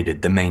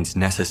exceeded the means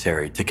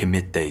necessary to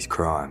commit these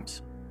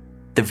crimes.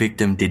 The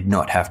victim did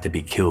not have to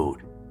be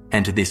killed,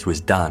 and this was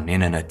done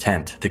in an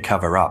attempt to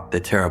cover up the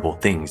terrible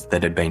things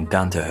that had been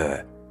done to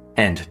her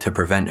and to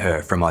prevent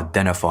her from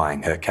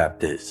identifying her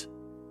captors.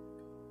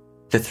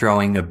 The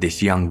throwing of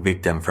this young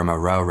victim from a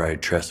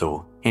railroad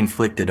trestle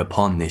inflicted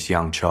upon this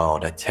young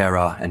child a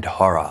terror and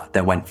horror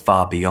that went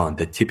far beyond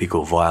the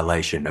typical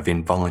violation of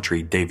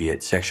involuntary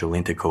deviant sexual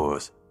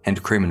intercourse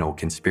and criminal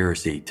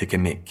conspiracy to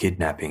commit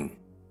kidnapping.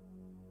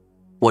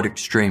 What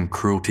extreme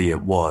cruelty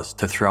it was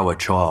to throw a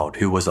child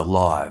who was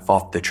alive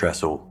off the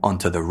trestle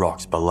onto the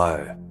rocks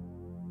below.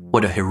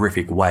 What a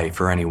horrific way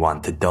for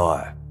anyone to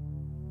die,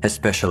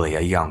 especially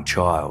a young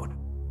child.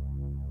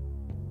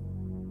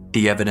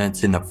 The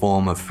evidence in the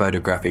form of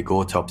photographic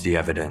autopsy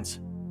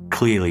evidence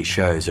clearly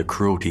shows a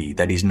cruelty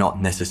that is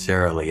not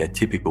necessarily a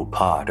typical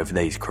part of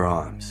these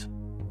crimes.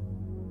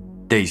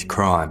 These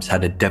crimes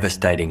had a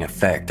devastating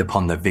effect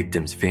upon the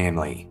victim's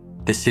family,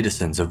 the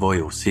citizens of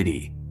Oil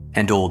City,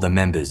 and all the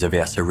members of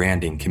our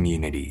surrounding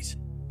communities.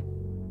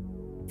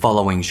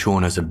 Following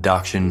Shauna's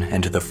abduction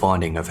and the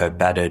finding of her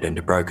battered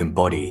and broken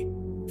body,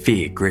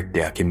 fear gripped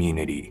our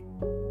community.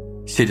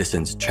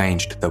 Citizens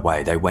changed the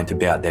way they went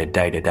about their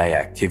day-to-day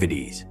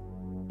activities.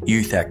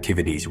 Youth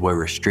activities were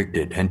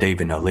restricted and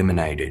even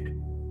eliminated,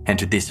 and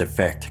this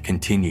effect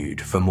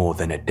continued for more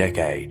than a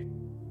decade.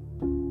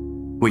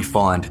 We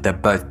find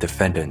that both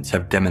defendants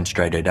have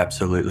demonstrated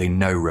absolutely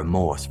no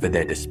remorse for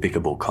their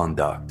despicable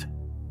conduct.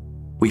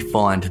 We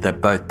find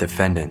that both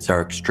defendants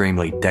are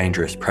extremely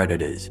dangerous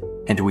predators,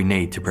 and we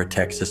need to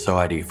protect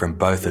society from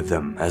both of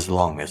them as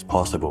long as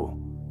possible.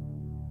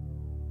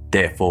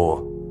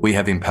 Therefore, we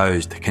have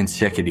imposed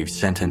consecutive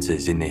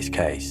sentences in this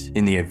case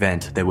in the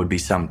event there would be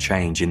some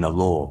change in the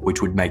law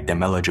which would make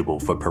them eligible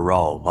for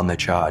parole on the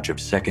charge of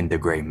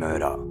second-degree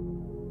murder.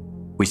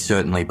 We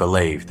certainly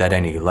believe that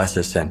any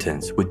lesser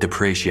sentence would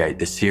depreciate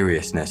the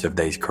seriousness of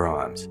these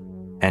crimes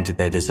and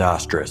their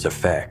disastrous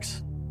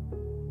effects.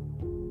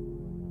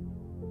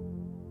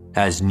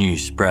 As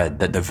news spread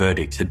that the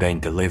verdicts had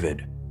been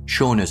delivered,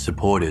 Shauna's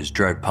supporters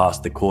drove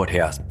past the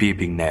courthouse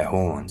beeping their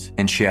horns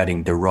and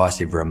shouting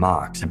derisive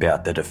remarks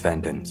about the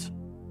defendants.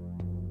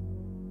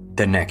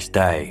 The next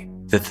day,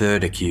 the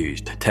third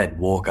accused, Ted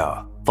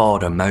Walker,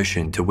 filed a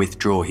motion to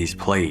withdraw his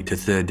plea to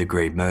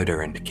third-degree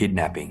murder and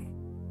kidnapping.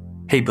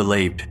 He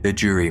believed the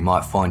jury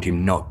might find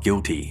him not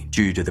guilty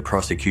due to the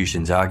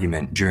prosecution's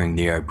argument during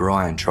the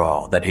O'Brien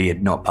trial that he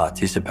had not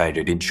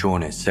participated in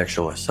Shauna's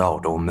sexual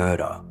assault or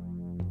murder.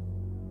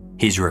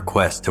 His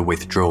request to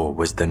withdraw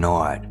was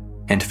denied,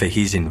 and for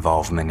his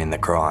involvement in the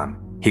crime,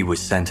 he was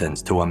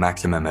sentenced to a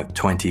maximum of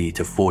 20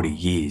 to 40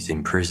 years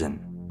in prison.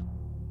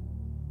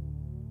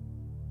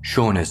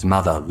 Shauna's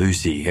mother,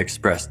 Lucy,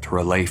 expressed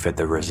relief at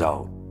the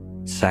result,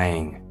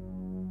 saying,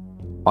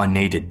 "I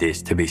needed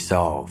this to be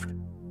solved.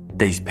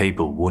 These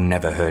people will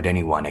never hurt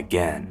anyone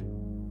again.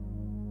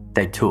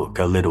 They took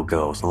a little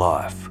girl's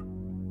life."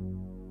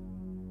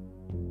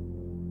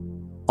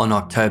 On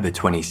October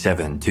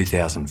 27,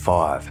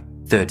 2005,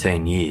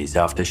 13 years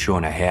after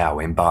Shauna Howe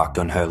embarked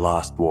on her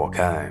last walk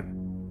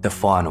home, the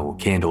final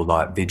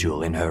candlelight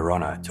vigil in her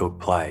honour took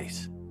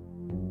place.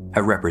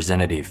 a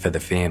representative for the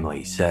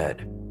family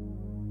said,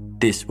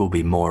 "This will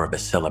be more of a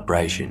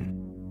celebration.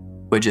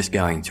 We're just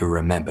going to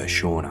remember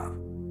Shauna.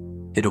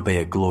 It'll be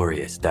a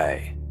glorious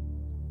day."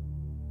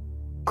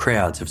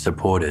 Crowds of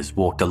supporters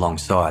walked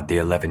alongside the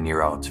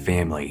 11-year-old's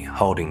family,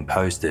 holding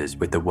posters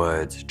with the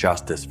words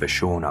 "Justice for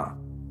Shauna"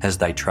 as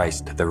they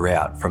traced the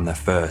route from the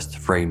First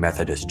Free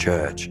Methodist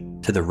Church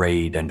to the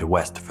Reed and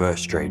West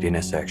First Street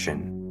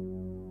intersection.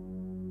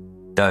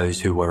 Those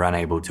who were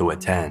unable to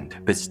attend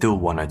but still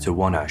wanted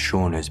to honour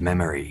Shauna's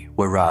memory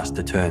were asked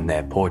to turn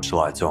their porch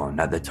lights on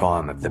at the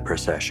time of the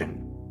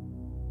procession.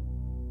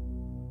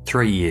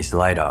 3 years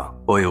later,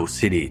 Oil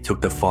City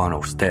took the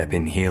final step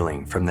in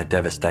healing from the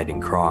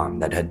devastating crime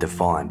that had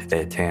defined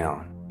their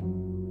town.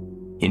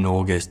 In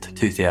August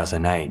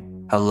 2008,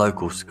 a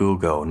local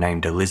schoolgirl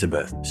named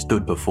Elizabeth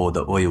stood before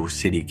the Oil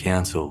City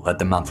Council at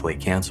the monthly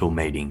council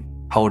meeting,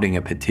 holding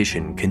a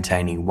petition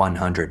containing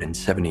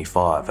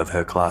 175 of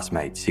her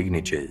classmates'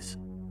 signatures.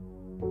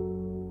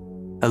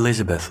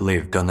 Elizabeth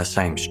lived on the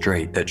same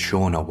street that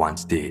Shauna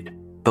once did,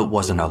 but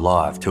wasn't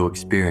alive to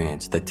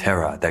experience the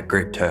terror that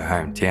gripped her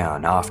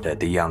hometown after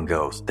the young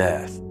girl's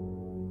death.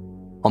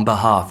 On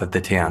behalf of the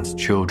town's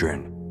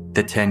children,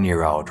 the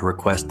 10-year-old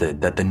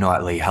requested that the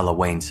nightly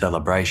Halloween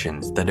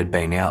celebrations that had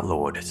been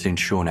outlawed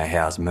since Shauna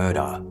Howe's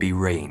murder be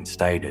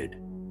reinstated.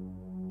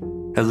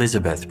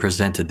 Elizabeth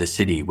presented the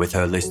city with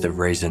her list of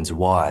reasons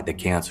why the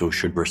council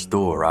should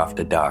restore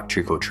after-dark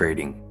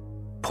trick-or-treating,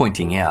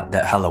 pointing out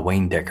that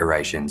Halloween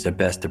decorations are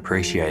best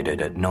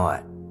appreciated at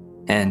night,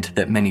 and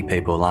that many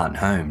people aren't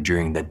home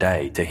during the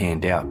day to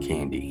hand out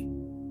candy.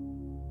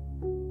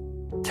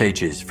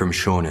 Teachers from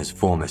Shauna's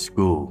former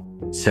school,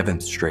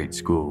 7th Street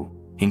School,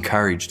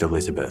 encouraged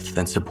Elizabeth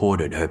and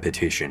supported her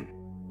petition.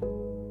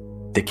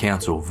 The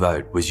council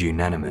vote was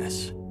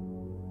unanimous.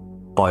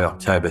 By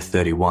October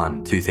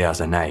 31,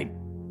 2008,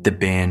 the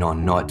ban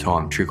on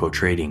nighttime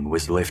trick-or-treating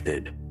was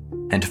lifted,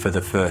 and for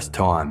the first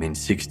time in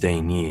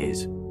 16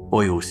 years,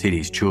 Oil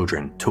City's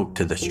children took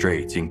to the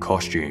streets in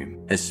costume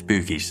as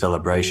spooky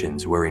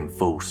celebrations were in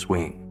full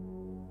swing,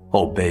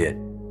 albeit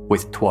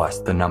with twice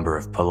the number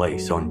of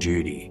police on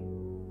duty.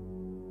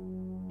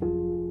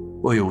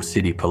 Oil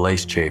City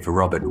Police Chief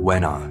Robert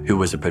Wenner, who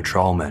was a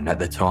patrolman at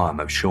the time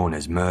of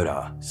Shauna's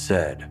murder,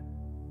 said,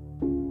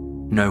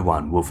 "No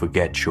one will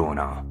forget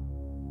Shauna,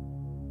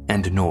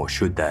 and nor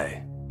should they."